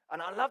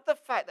 And I love the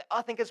fact that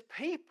I think as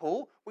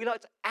people, we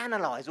like to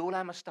analyze all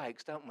our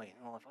mistakes, don't we?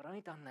 "Oh, if I'd only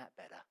done that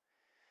better."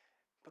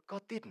 But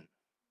God didn't.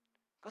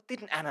 God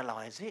didn't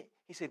analyze it.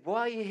 He said,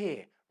 "Why are you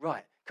here?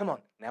 Right, come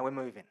on, now we're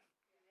moving."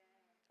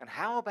 And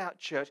how about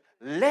church?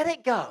 Let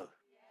it go.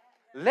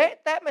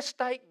 Let that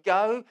mistake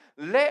go.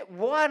 Let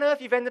why on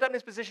earth you've ended up in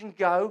this position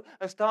go,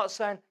 and start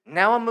saying,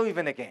 "Now I'm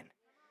moving again."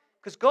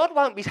 Because God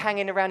won't be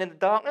hanging around in the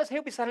darkness.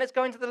 He'll be saying, "Let's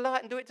go into the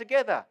light and do it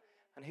together."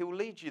 And he'll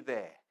lead you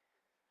there.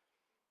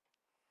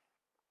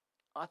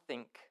 I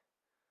think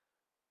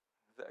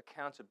that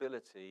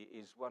accountability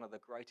is one of the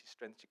greatest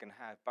strengths you can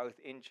have, both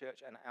in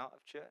church and out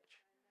of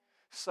church.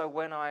 So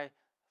when I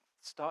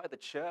started the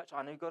church,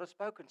 I knew God had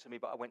spoken to me,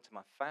 but I went to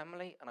my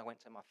family and I went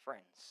to my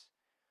friends.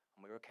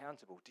 And we were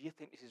accountable. Do you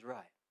think this is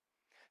right?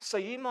 So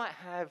you might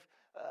have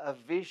a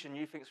vision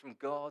you think is from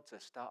God to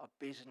start a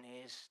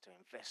business, to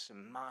invest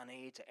some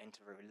money, to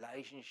enter a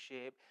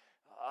relationship,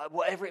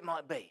 whatever it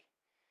might be.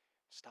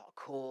 Start a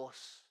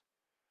course.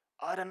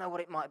 I don't know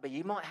what it might be.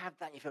 You might have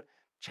that and you feel,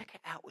 check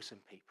it out with some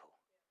people.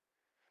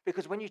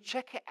 Because when you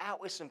check it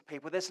out with some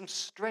people, there's some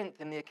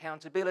strength in the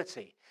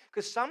accountability.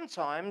 Because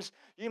sometimes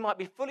you might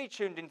be fully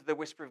tuned into the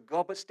whisper of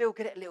God, but still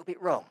get it a little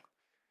bit wrong.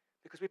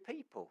 Because we're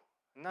people.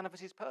 None of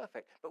us is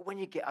perfect. But when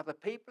you get other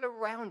people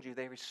around you,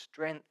 there is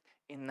strength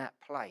in that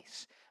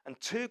place. And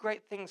two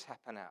great things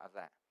happen out of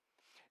that.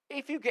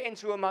 If you get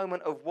into a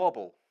moment of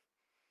wobble,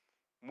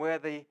 where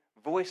the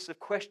voice of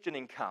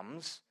questioning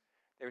comes,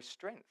 there is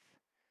strength.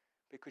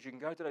 Because you can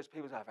go to those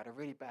people and say, I've had a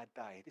really bad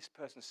day. This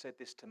person said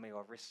this to me, or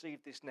I've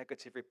received this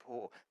negative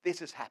report. This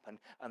has happened.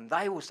 And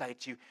they will say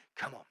to you,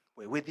 come on,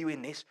 we're with you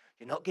in this.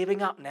 You're not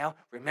giving up now.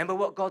 Remember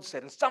what God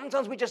said. And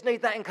sometimes we just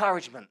need that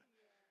encouragement.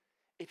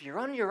 If you're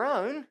on your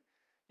own,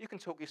 you can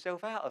talk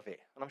yourself out of it.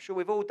 And I'm sure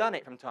we've all done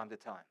it from time to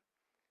time.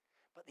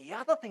 But the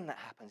other thing that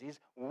happens is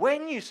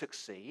when you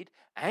succeed,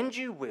 and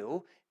you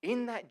will,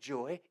 in that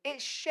joy,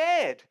 it's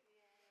shared.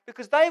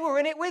 Because they were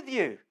in it with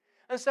you.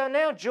 And so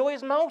now joy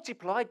is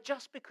multiplied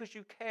just because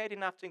you cared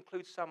enough to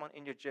include someone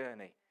in your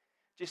journey.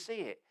 Do you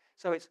see it?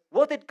 So it's,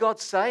 what did God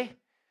say?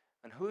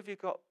 And who have you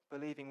got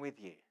believing with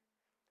you?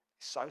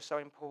 It's so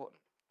important.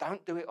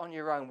 Don't do it on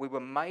your own. We were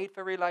made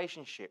for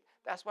relationship.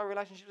 That's why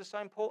relationships are so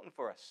important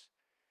for us.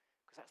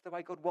 Because that's the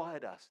way God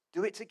wired us.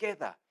 Do it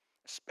together,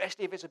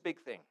 especially if it's a big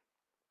thing.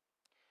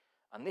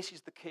 And this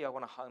is the key I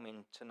want to home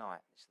in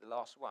tonight. It's the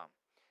last one.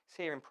 It's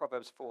here in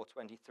Proverbs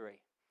 4:23.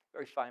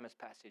 Very famous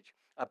passage.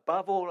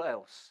 Above all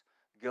else,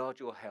 guard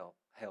your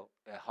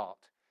heart,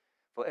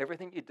 for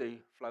everything you do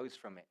flows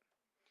from it.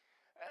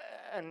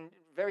 And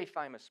very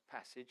famous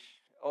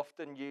passage,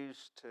 often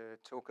used to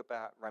talk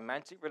about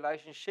romantic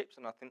relationships,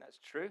 and I think that's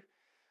true.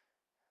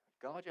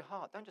 Guard your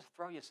heart. Don't just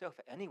throw yourself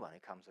at anyone who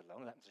comes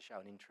along and happens to show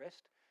an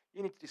interest.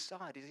 You need to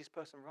decide, is this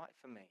person right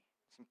for me?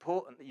 It's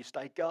important that you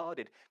stay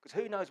guarded, because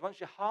who knows, once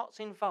your heart's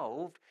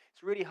involved,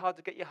 it's really hard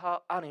to get your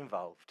heart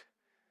uninvolved.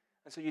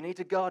 And so you need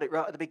to guard it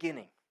right at the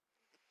beginning.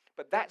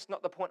 But that's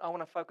not the point I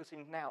want to focus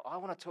in now. I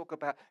want to talk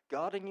about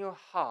guarding your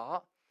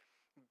heart,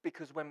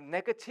 because when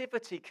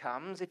negativity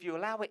comes, if you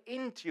allow it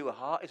into your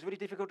heart, it's really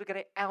difficult to get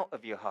it out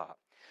of your heart.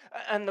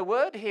 And the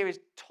word here is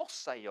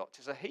tosayot.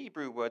 It's a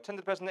Hebrew word. Turn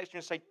to the person next to you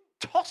and say,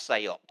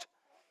 tosayot.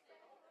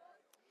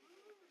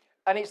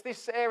 And it's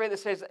this area that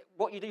says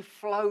what you do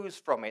flows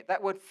from it.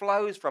 That word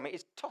flows from it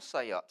is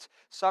tosayot.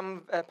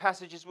 Some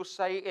passages will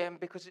say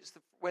because it's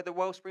where the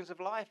well springs of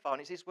life are, and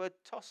it's this word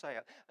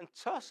tosayot. And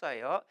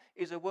tosayot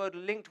is a word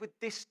linked with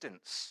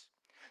distance.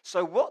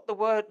 So what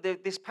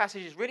this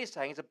passage is really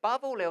saying is,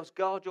 above all else,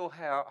 guard your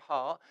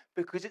heart,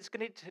 because it's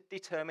going to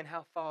determine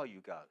how far you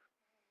go.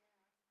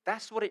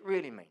 That's what it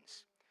really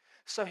means.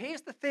 So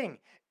here's the thing.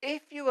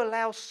 If you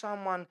allow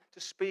someone to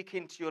speak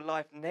into your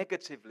life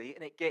negatively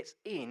and it gets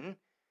in,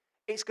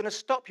 it's going to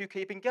stop you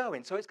keeping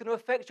going. So it's going to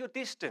affect your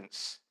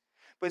distance.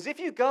 But if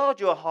you guard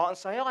your heart and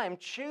say, I am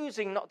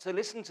choosing not to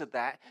listen to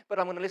that, but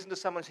I'm going to listen to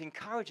someone who's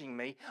encouraging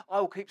me, I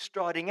will keep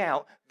striding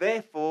out.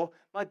 Therefore,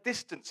 my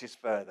distance is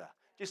further.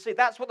 Do you see?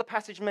 That's what the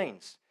passage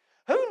means.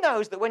 Who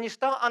knows that when you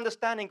start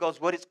understanding God's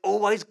word, it's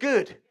always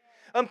good?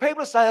 And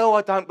people say, oh,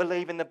 I don't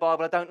believe in the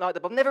Bible, I don't like the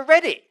Bible. I've never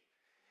read it.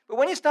 But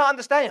when you start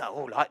understanding,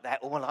 oh, like that,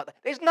 oh, I like that,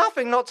 there's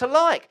nothing not to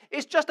like.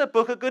 It's just a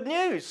book of good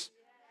news,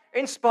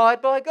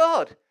 inspired by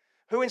God,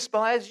 who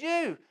inspires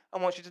you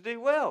and wants you to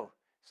do well.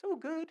 It's all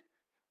good.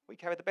 We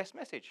carry the best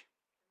message.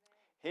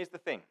 Here's the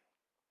thing.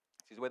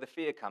 This is where the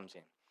fear comes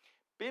in.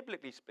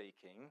 Biblically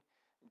speaking,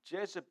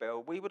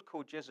 Jezebel, we would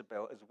call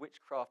Jezebel as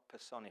witchcraft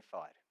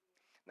personified.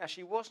 Now,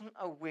 she wasn't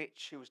a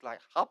witch who was like,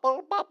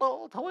 hubble,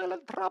 bubble,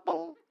 toilet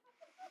trouble.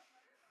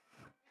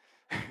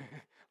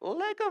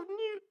 Leg of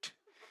newt.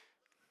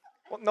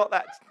 Well, not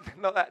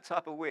that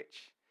type of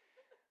witch.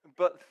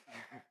 But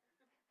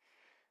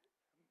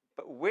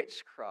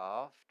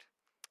witchcraft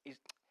is,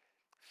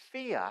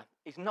 fear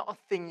is not a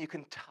thing you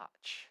can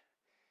touch.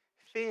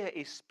 Fear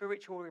is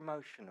spiritual or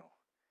emotional.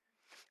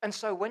 And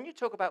so when you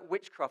talk about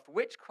witchcraft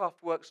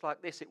works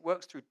like this. It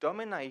works through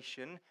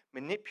domination,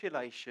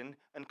 manipulation,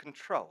 and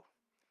control.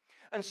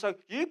 And so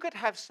you could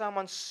have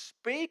someone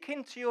speak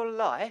into your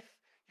life.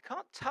 You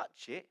can't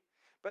touch it,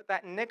 but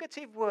that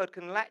negative word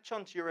can latch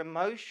onto your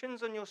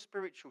emotions on your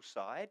spiritual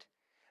side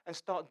and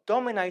start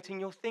dominating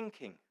your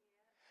thinking.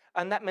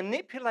 And that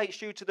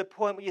manipulates you to the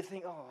point where you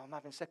think, oh, I'm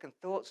having second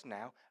thoughts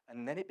now,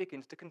 and then it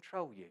begins to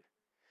control you.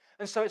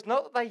 And so it's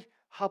not that they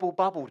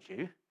hubble-bubbled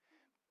you,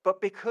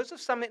 but because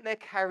of something they're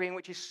carrying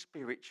which is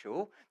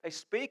spiritual, they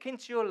speak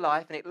into your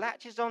life and it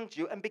latches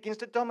onto you and begins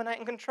to dominate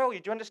and control you.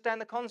 Do you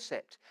understand the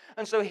concept?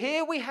 And so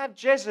here we have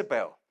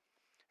Jezebel,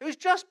 who's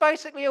just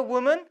basically a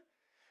woman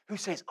who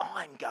says,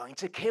 I'm going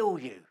to kill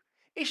you.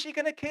 Is she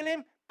going to kill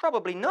him?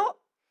 Probably not.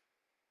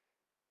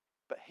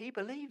 But he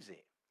believes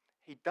it.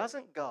 He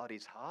doesn't guard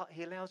his heart.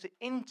 He allows it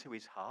into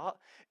his heart.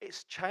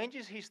 It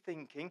changes his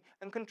thinking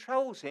and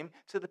controls him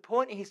to the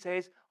point he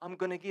says, I'm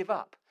going to give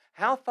up.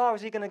 How far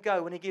is he going to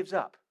go when he gives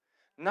up?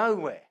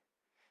 Nowhere.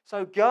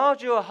 So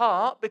guard your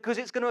heart because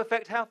it's going to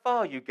affect how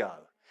far you go.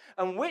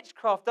 And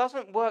witchcraft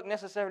doesn't work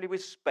necessarily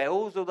with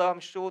spells, although I'm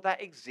sure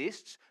that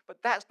exists, but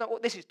that's not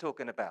what this is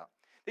talking about.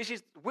 This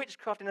is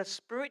witchcraft in a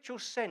spiritual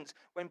sense.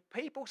 When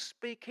people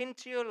speak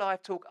into your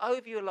life, talk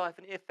over your life,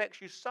 and it affects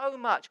you so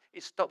much,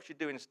 it stops you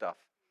doing stuff.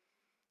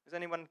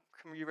 Can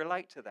you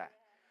relate to that?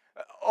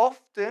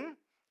 Often,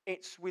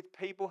 it's with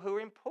people who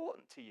are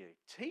important to you.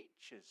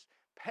 Teachers,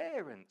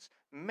 parents,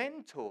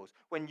 mentors.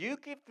 When you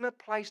give them a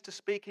place to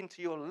speak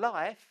into your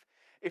life,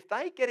 if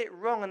they get it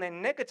wrong and they're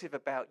negative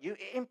about you,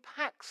 it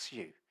impacts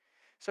you.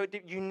 So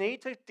you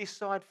need to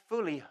decide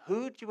fully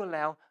who do you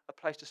allow a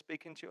place to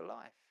speak into your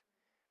life.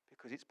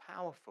 Because it's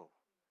powerful.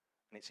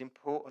 And it's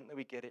important that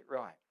we get it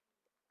right.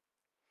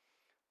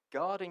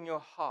 Guarding your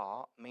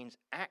heart means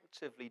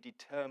actively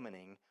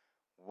determining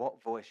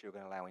what voice you're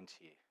going to allow into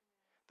you.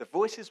 The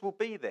voices will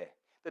be there.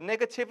 The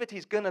negativity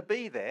is going to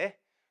be there,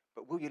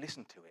 but will you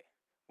listen to it?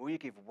 Will you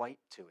give weight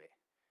to it?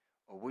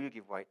 Or will you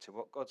give weight to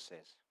what God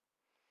says?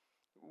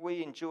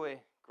 We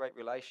enjoy great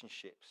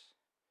relationships,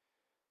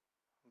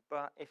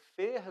 but if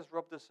fear has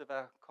robbed us of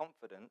our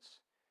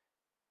confidence,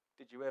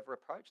 did you ever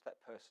approach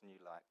that person you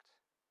liked?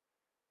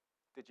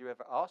 Did you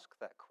ever ask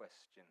that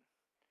question?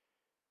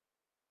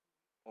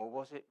 Or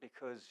was it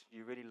because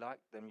you really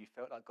liked them, you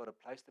felt like God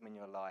had placed them in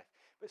your life,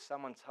 but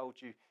someone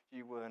told you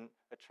you weren't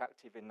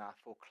attractive enough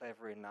or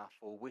clever enough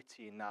or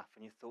witty enough,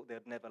 and you thought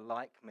they'd never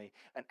like me,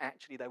 and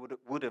actually they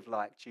would have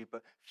liked you,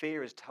 but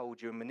fear has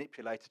told you and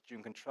manipulated you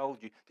and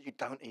controlled you that you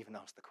don't even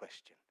ask the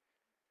question.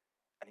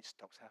 And it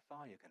stops how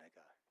far you're going to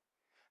go.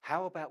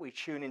 How about we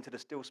tune into the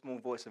still small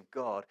voice of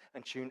God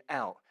and tune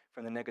out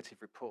from the negative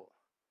report?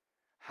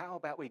 How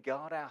about we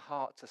guard our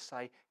heart to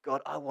say,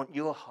 God, I want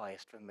your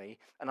highest for me,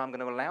 and I'm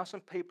going to allow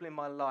some people in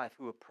my life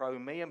who are pro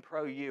me and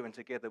pro you, and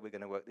together we're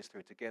going to work this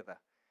through together,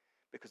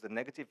 because the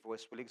negative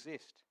voice will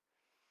exist.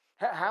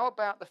 How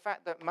about the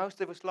fact that most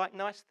of us like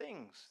nice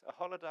things, a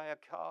holiday,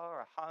 a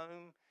car, a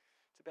home,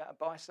 to be able to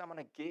buy someone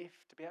a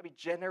gift, to be able to be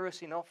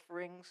generous in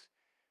offerings,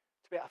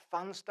 to be able to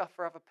fund stuff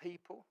for other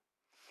people.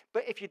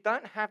 But if you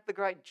don't have the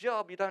great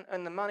job, you don't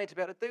earn the money to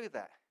be able to do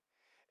that.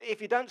 If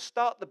you don't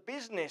start the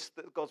business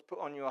that God's put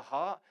on your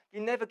heart,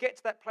 you never get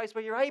to that place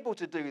where you're able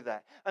to do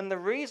that. And the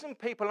reason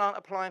people aren't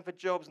applying for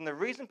jobs and the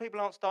reason people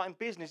aren't starting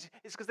business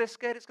is because they're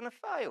scared it's going to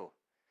fail.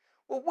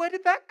 Well, where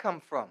did that come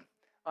from?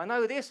 I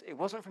know this, it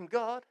wasn't from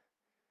God.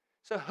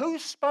 So who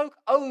spoke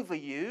over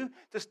you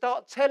to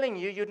start telling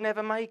you you'd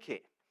never make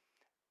it?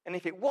 And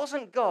if it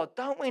wasn't God,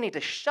 don't we need to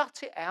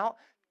shut it out,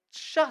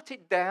 shut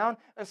it down,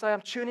 and say,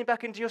 I'm tuning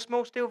back into your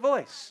small, still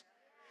voice?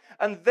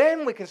 And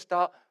then we can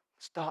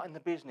starting the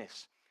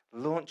business,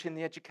 launching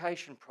the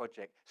education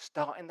project,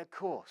 starting the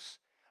course,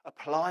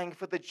 applying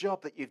for the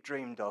job that you've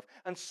dreamed of,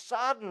 and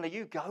suddenly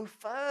you go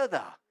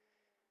further.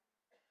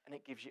 And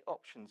it gives you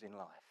options in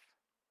life.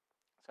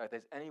 So if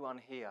there's anyone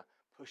here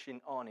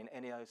pushing on in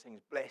any of those things,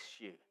 bless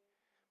you.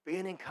 Be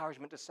an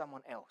encouragement to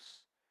someone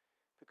else.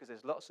 Because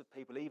there's lots of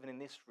people, even in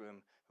this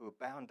room, who are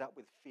bound up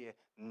with fear,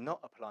 not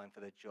applying for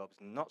their jobs,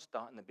 not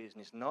starting the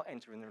business, not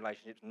entering the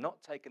relationships,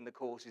 not taking the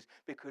courses,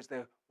 because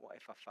they're, what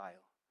if I fail?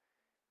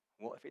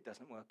 What if it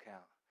doesn't work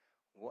out?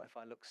 What if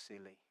I look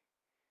silly?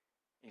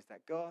 Is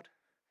that God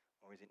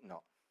or is it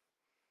not?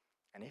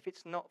 And if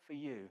it's not for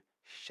you,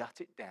 shut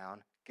it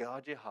down,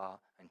 guard your heart,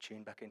 and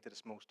tune back into the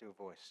small, still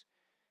voice,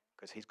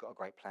 because he's got a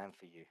great plan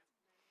for you.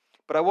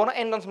 But I want to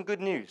end on some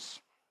good news.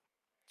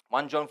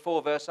 1 John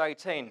 4, verse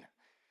 18.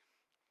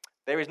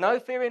 There is no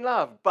fear in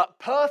love, but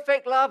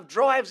perfect love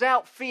drives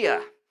out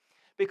fear.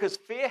 Because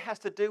fear has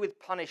to do with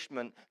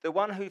punishment. The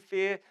one who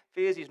fears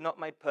is not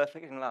made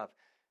perfect in love.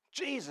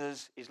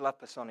 Jesus is love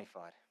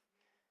personified.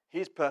 He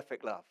is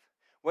perfect love.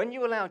 When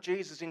you allow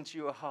Jesus into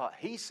your heart,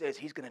 he says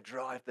he's going to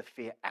drive the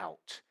fear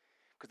out,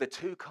 because the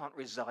two can't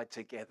reside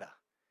together.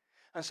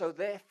 And so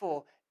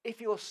therefore,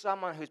 if you're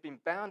someone who's been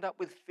bound up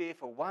with fear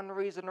for one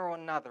reason or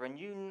another, and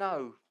you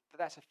know that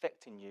that's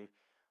affecting you,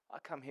 I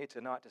come here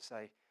tonight to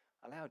say,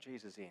 allow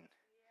Jesus in,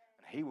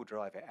 and he will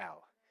drive it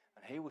out,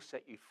 and he will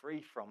set you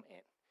free from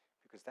it,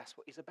 because that's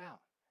what he's about.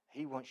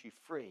 He wants you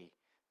free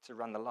to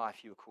run the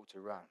life you were called to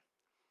run.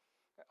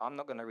 I'm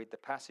not going to read the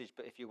passage,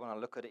 but if you want to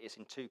look at it, it's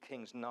in 2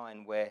 Kings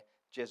 9, where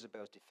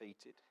Jezebel's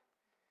defeated.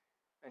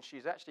 And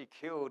she's actually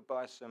killed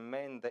by some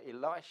men that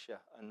Elisha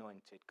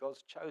anointed,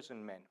 God's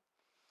chosen men.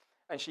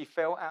 And she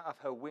fell out of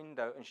her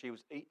window and she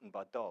was eaten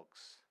by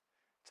dogs,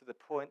 to the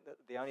point that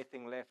the only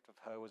thing left of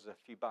her was a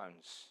few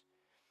bones.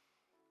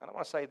 And I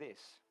want to say this.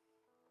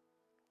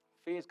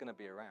 Fear's going to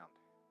be around.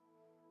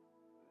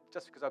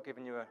 Just because I've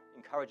given you an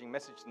encouraging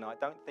message tonight,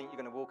 don't think you're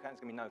going to walk out and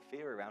there's going to be no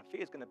fear around.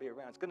 Fear's going to be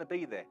around. It's going to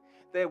be there.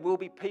 There will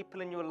be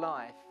people in your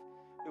life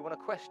who want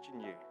to question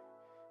you,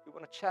 who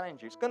want to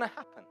challenge you. It's going to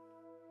happen.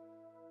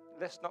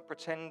 Let's not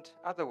pretend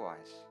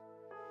otherwise.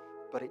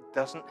 But it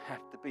doesn't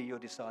have to be your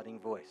deciding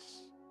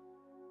voice.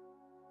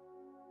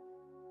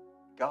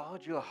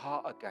 Guard your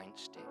heart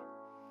against it.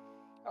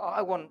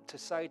 I want to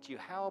say to you,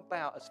 how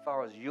about as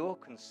far as you're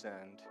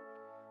concerned,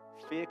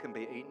 fear can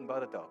be eaten by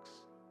the dogs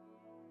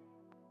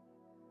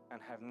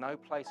and have no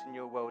place in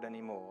your world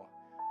anymore,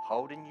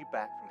 holding you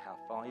back from how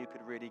far you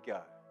could really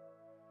go.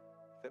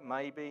 That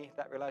maybe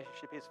that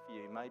relationship is for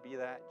you. Maybe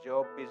that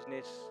job,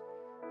 business,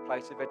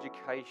 place of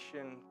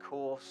education,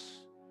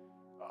 course,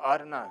 I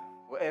don't know.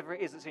 Whatever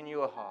it is that's in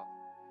your heart,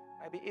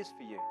 maybe it is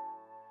for you.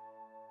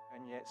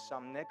 And yet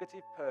some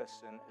negative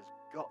person has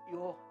got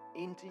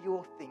into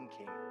your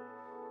thinking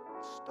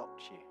and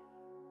stopped you.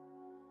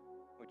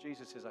 Well,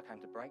 Jesus says, I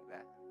came to break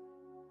that.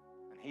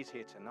 And he's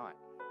here tonight.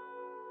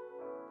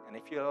 And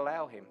if you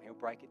allow him, he'll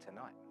break it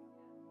tonight.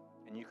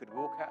 And you could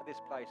walk out of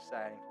this place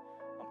saying,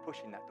 I'm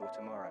pushing that door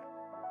tomorrow.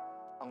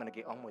 I'm going to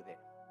get on with it.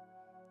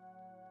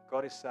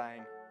 God is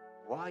saying,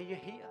 why are you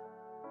here?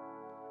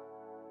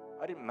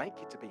 I didn't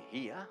make you to be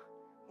here.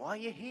 Why are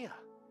you here?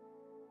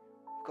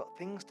 We've got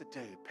things to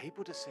do,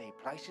 people to see,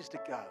 places to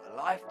go, a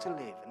life to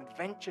live, an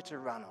adventure to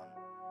run on.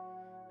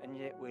 And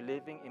yet we're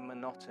living in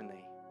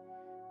monotony.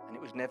 And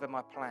it was never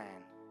my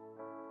plan.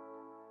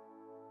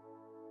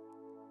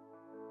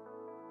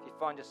 If you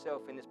find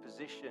yourself in this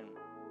position,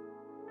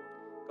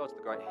 God's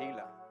the great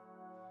healer.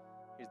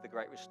 He's the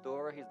great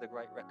restorer. He's the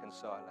great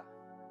reconciler.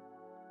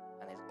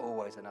 And there's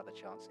always another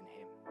chance in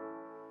him.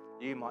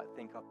 You might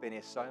think, I've been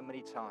here so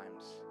many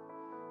times.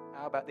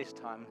 How about this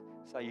time?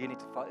 So you need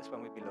to fight this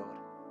one with me, Lord.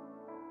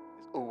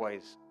 There's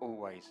always,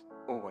 always,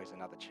 always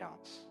another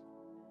chance.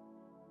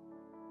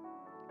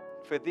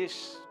 For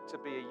this to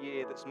be a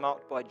year that's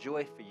marked by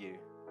joy for you,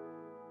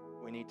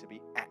 we need to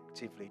be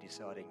actively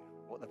deciding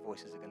what the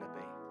voices are going to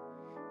be.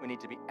 We need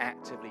to be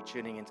actively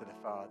tuning into the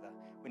Father.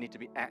 We need to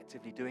be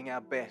actively doing our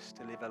best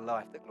to live a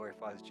life that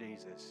glorifies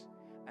Jesus.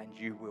 And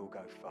you will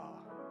go far.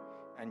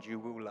 And you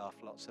will laugh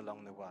lots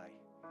along the way.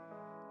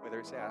 Whether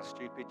it's our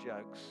stupid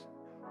jokes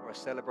or a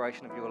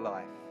celebration of your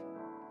life.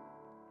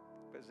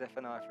 But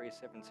Zephaniah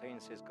 3:17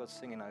 says God's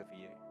singing over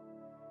you.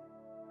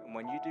 And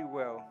when you do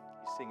well,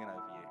 he's singing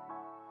over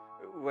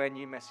you. When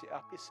you mess it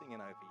up, he's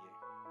singing over you.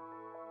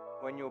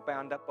 When you're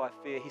bound up by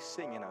fear, he's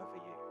singing over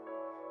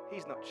you.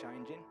 He's not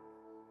changing.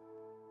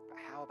 But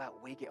how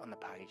about we get on the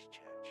page,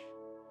 church?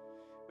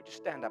 Would you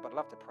stand up? I'd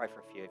love to pray for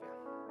a few of you.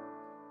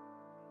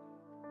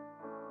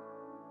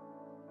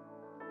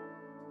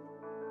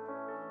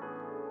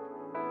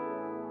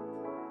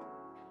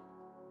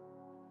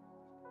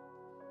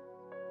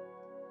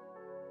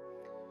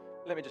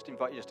 Let me just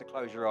invite you just to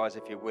close your eyes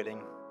if you're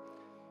willing.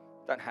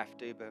 Don't have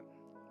to, but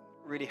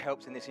really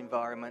helps in this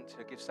environment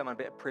to give someone a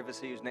bit of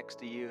privacy who's next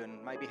to you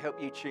and maybe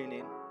help you tune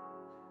in.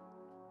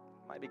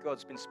 Maybe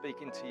God's been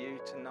speaking to you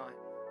tonight,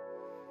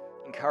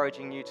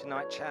 encouraging you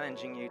tonight,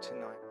 challenging you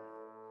tonight.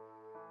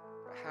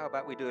 But how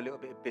about we do a little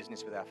bit of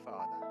business with our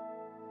Father?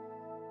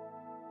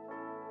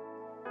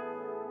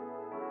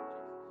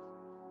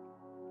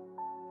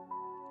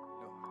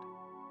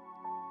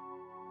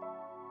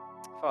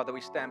 Father,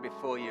 we stand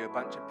before you, a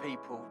bunch of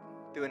people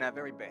doing our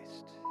very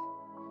best,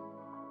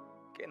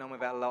 getting on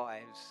with our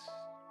lives,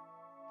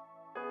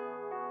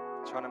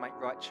 trying to make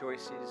right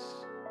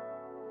choices,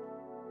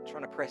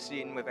 trying to press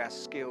in with our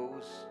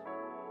skills.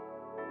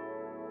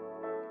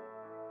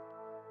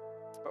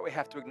 But we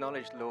have to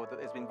acknowledge, Lord, that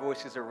there's been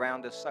voices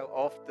around us so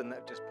often that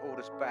have just pulled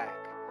us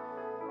back,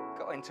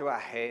 got into our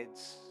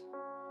heads,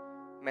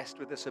 messed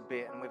with us a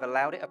bit, and we've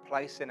allowed it a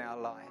place in our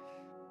life.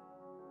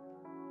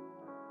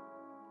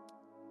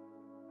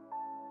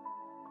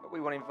 We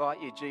want to invite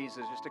you,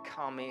 Jesus, just to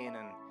come in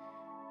and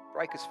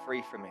break us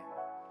free from it.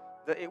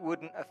 That it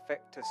wouldn't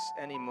affect us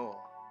anymore.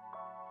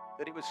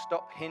 That it would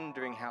stop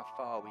hindering how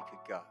far we could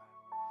go.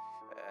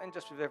 And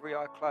just with every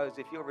eye closed,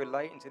 if you're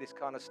relating to this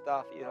kind of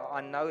stuff, I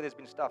know there's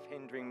been stuff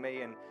hindering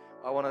me and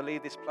I want to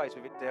leave this place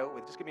with it dealt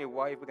with. Just give me a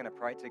wave. We're going to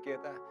pray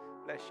together.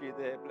 Bless you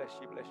there. Bless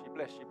you, bless you,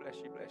 bless you, bless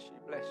you, bless you,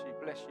 bless you,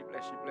 bless you,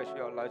 bless you, bless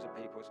you. Oh, loads of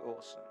people. It's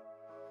awesome.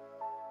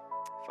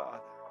 Father,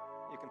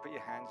 you can put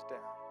your hands down.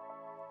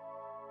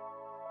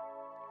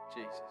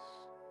 Jesus.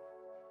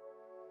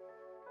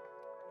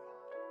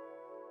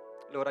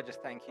 Lord, I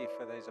just thank you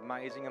for those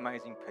amazing,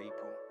 amazing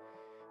people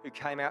who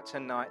came out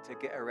tonight to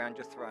get around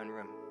your throne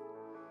room,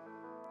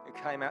 who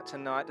came out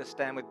tonight to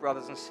stand with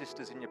brothers and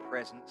sisters in your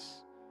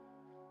presence,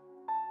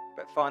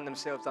 but find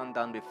themselves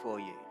undone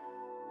before you.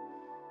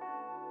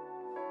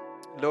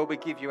 Lord, we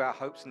give you our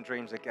hopes and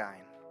dreams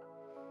again.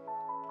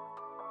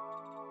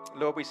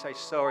 Lord, we say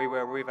sorry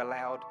where we've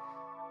allowed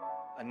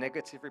a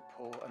negative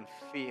report and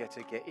fear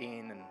to get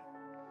in and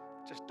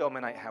just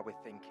dominate how we're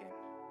thinking.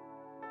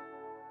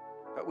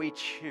 But we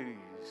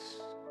choose,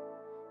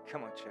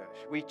 come on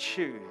church, we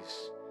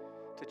choose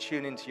to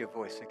tune into your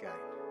voice again.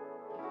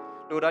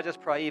 Lord, I just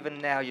pray even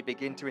now you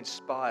begin to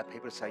inspire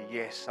people to say,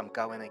 yes, I'm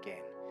going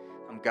again.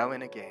 I'm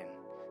going again.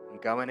 I'm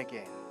going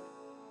again.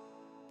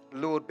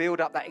 Lord, build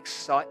up that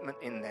excitement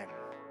in them.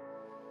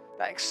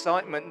 That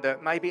excitement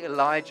that maybe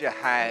Elijah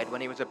had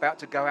when he was about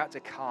to go out to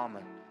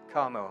Carmel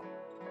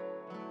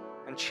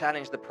and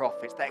challenge the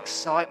prophets. That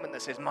excitement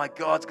that says, my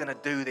God's going to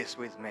do this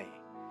with me.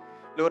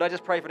 Lord, I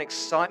just pray for an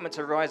excitement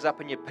to rise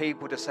up in your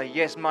people to say,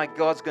 yes, my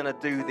God's going to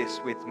do this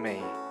with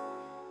me.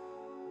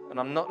 And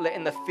I'm not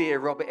letting the fear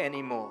rob it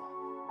anymore.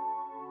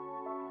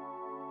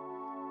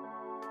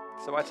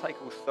 So I take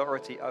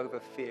authority over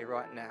fear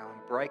right now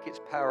and break its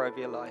power over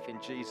your life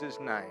in Jesus'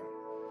 name.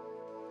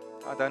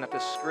 I don't have to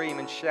scream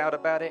and shout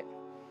about it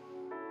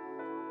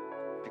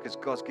because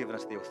God's given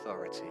us the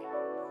authority.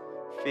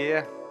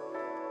 Fear,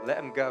 let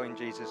them go in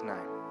Jesus'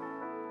 name.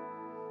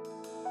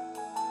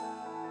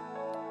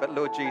 But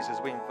Lord Jesus,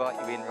 we invite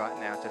you in right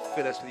now to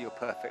fill us with your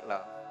perfect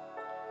love,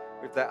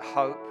 with that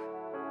hope,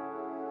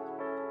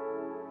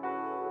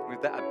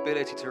 with that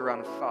ability to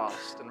run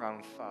fast and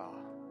run far,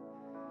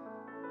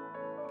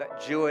 that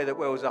joy that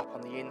wells up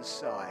on the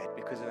inside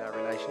because of our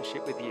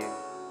relationship with you,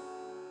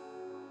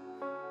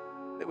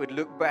 that we'd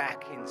look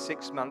back in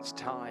 6 months'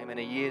 time, in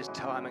a year's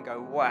time and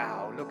go,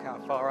 wow, look how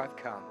far I've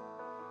come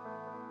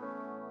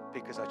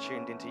because I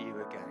tuned into you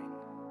again.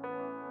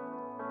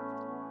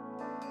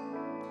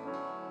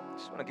 I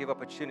just want to give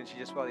opportunity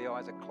just while the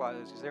eyes are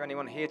closed. Is there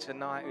anyone here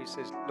tonight who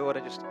says, Lord,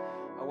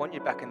 I want you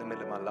back in the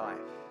middle of my life?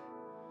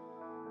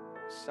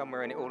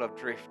 Somewhere in it all I've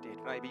drifted.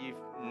 Maybe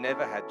you've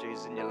never had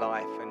Jesus in your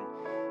life and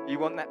you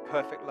want that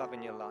perfect love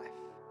in your life.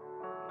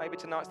 Maybe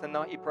tonight's the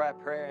night you pray a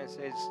prayer and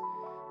says,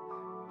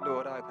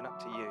 Lord, I open up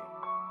to you.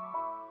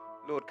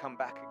 Lord, come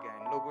back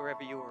again. Lord,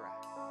 wherever you're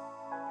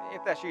at.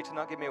 If that's you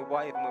tonight, give me a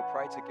wave and we'll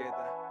pray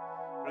together.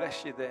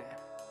 Bless you there.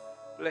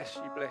 Bless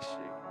you, bless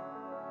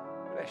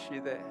you. Bless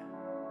you there.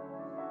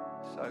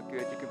 So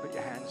good. You can put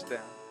your hands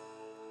down.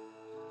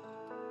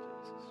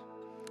 Jesus.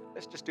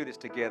 Let's just do this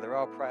together.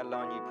 I'll pray a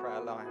line, you pray a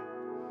line.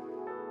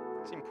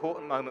 It's an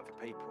important moment for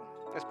people.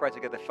 Let's pray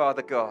together.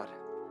 Father God,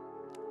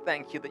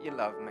 thank you that you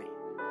love me.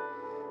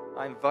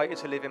 I invite you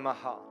to live in my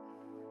heart,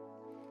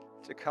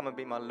 to come and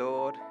be my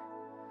Lord,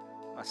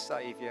 my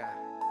Savior,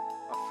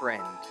 my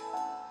friend,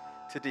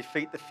 to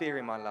defeat the fear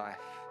in my life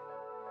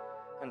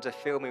and to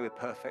fill me with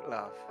perfect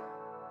love,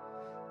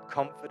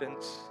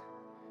 confidence,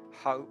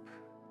 hope,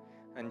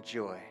 and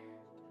joy.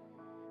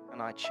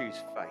 And I choose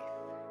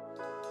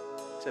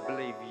faith to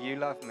believe you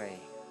love me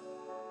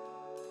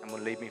and will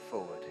lead me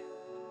forward.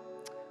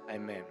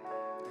 Amen.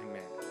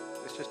 Amen.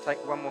 Let's just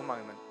take one more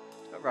moment.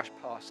 Don't rush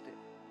past it.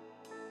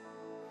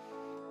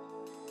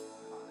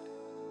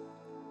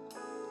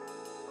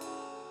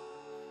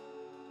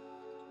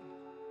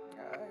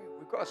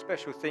 We've got a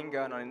special thing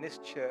going on in this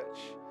church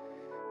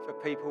for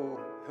people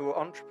who are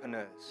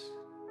entrepreneurs.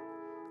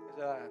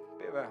 There's a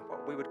bit of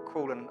what we would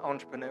call an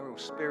entrepreneurial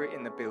spirit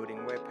in the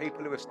building, where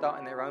people who are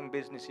starting their own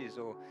businesses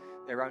or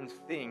their own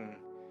thing,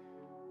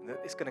 that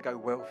it's going to go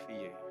well for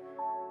you.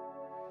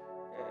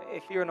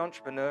 If you're an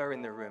entrepreneur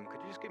in the room,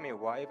 could you just give me a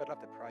wave? I'd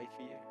love to pray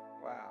for you.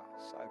 Wow,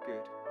 so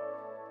good.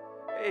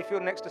 If you're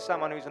next to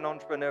someone who's an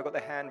entrepreneur, got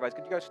their hand raised,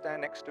 could you go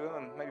stand next to them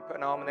and maybe put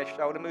an arm on their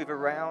shoulder, move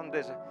around?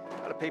 There's a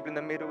lot of people in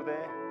the middle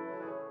there.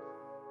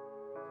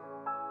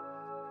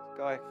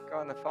 Guy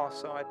on the far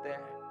side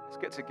there. Let's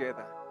get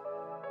together.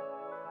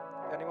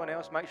 Anyone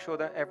else? Make sure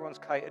that everyone's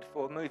catered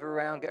for. Move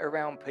around, get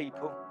around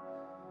people.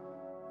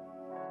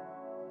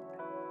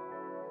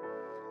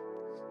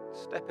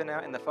 Stepping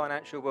out in the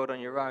financial world on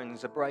your own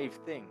is a brave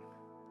thing.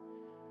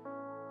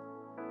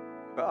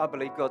 But I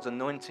believe God's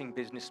anointing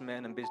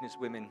businessmen and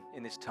businesswomen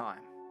in this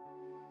time.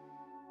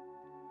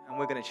 And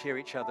we're going to cheer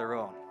each other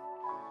on.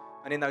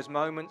 And in those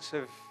moments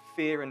of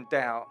fear and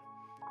doubt,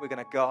 we're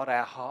going to guard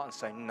our heart and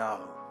say,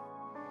 no,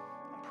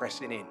 I'm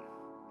pressing in.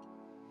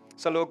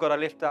 So, Lord God, I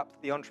lift up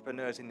the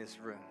entrepreneurs in this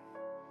room.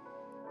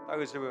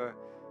 Those who are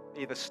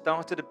either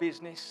started a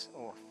business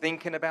or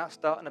thinking about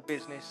starting a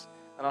business.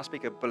 And I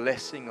speak a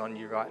blessing on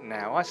you right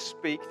now. I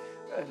speak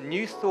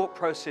new thought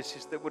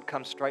processes that would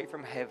come straight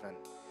from heaven.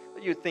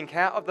 That you'd think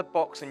out of the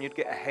box and you'd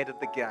get ahead of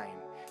the game.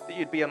 That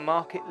you'd be a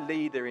market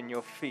leader in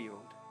your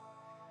field.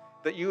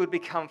 That you would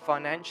become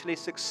financially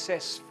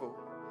successful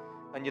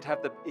and you'd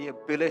have the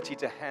ability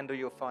to handle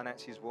your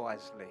finances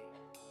wisely.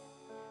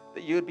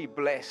 That you'd be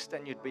blessed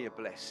and you'd be a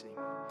blessing.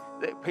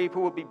 That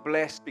people would be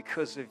blessed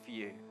because of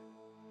you.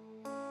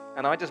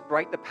 And I just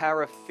break the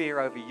power of fear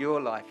over your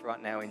life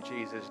right now in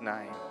Jesus'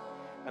 name.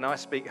 And I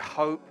speak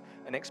hope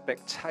and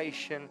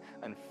expectation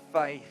and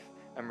faith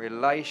and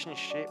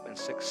relationship and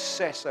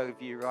success over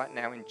you right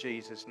now in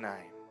Jesus'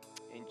 name.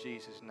 In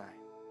Jesus' name.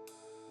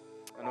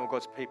 And all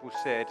God's people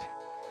said,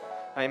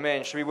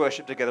 amen. Should we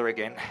worship together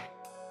again?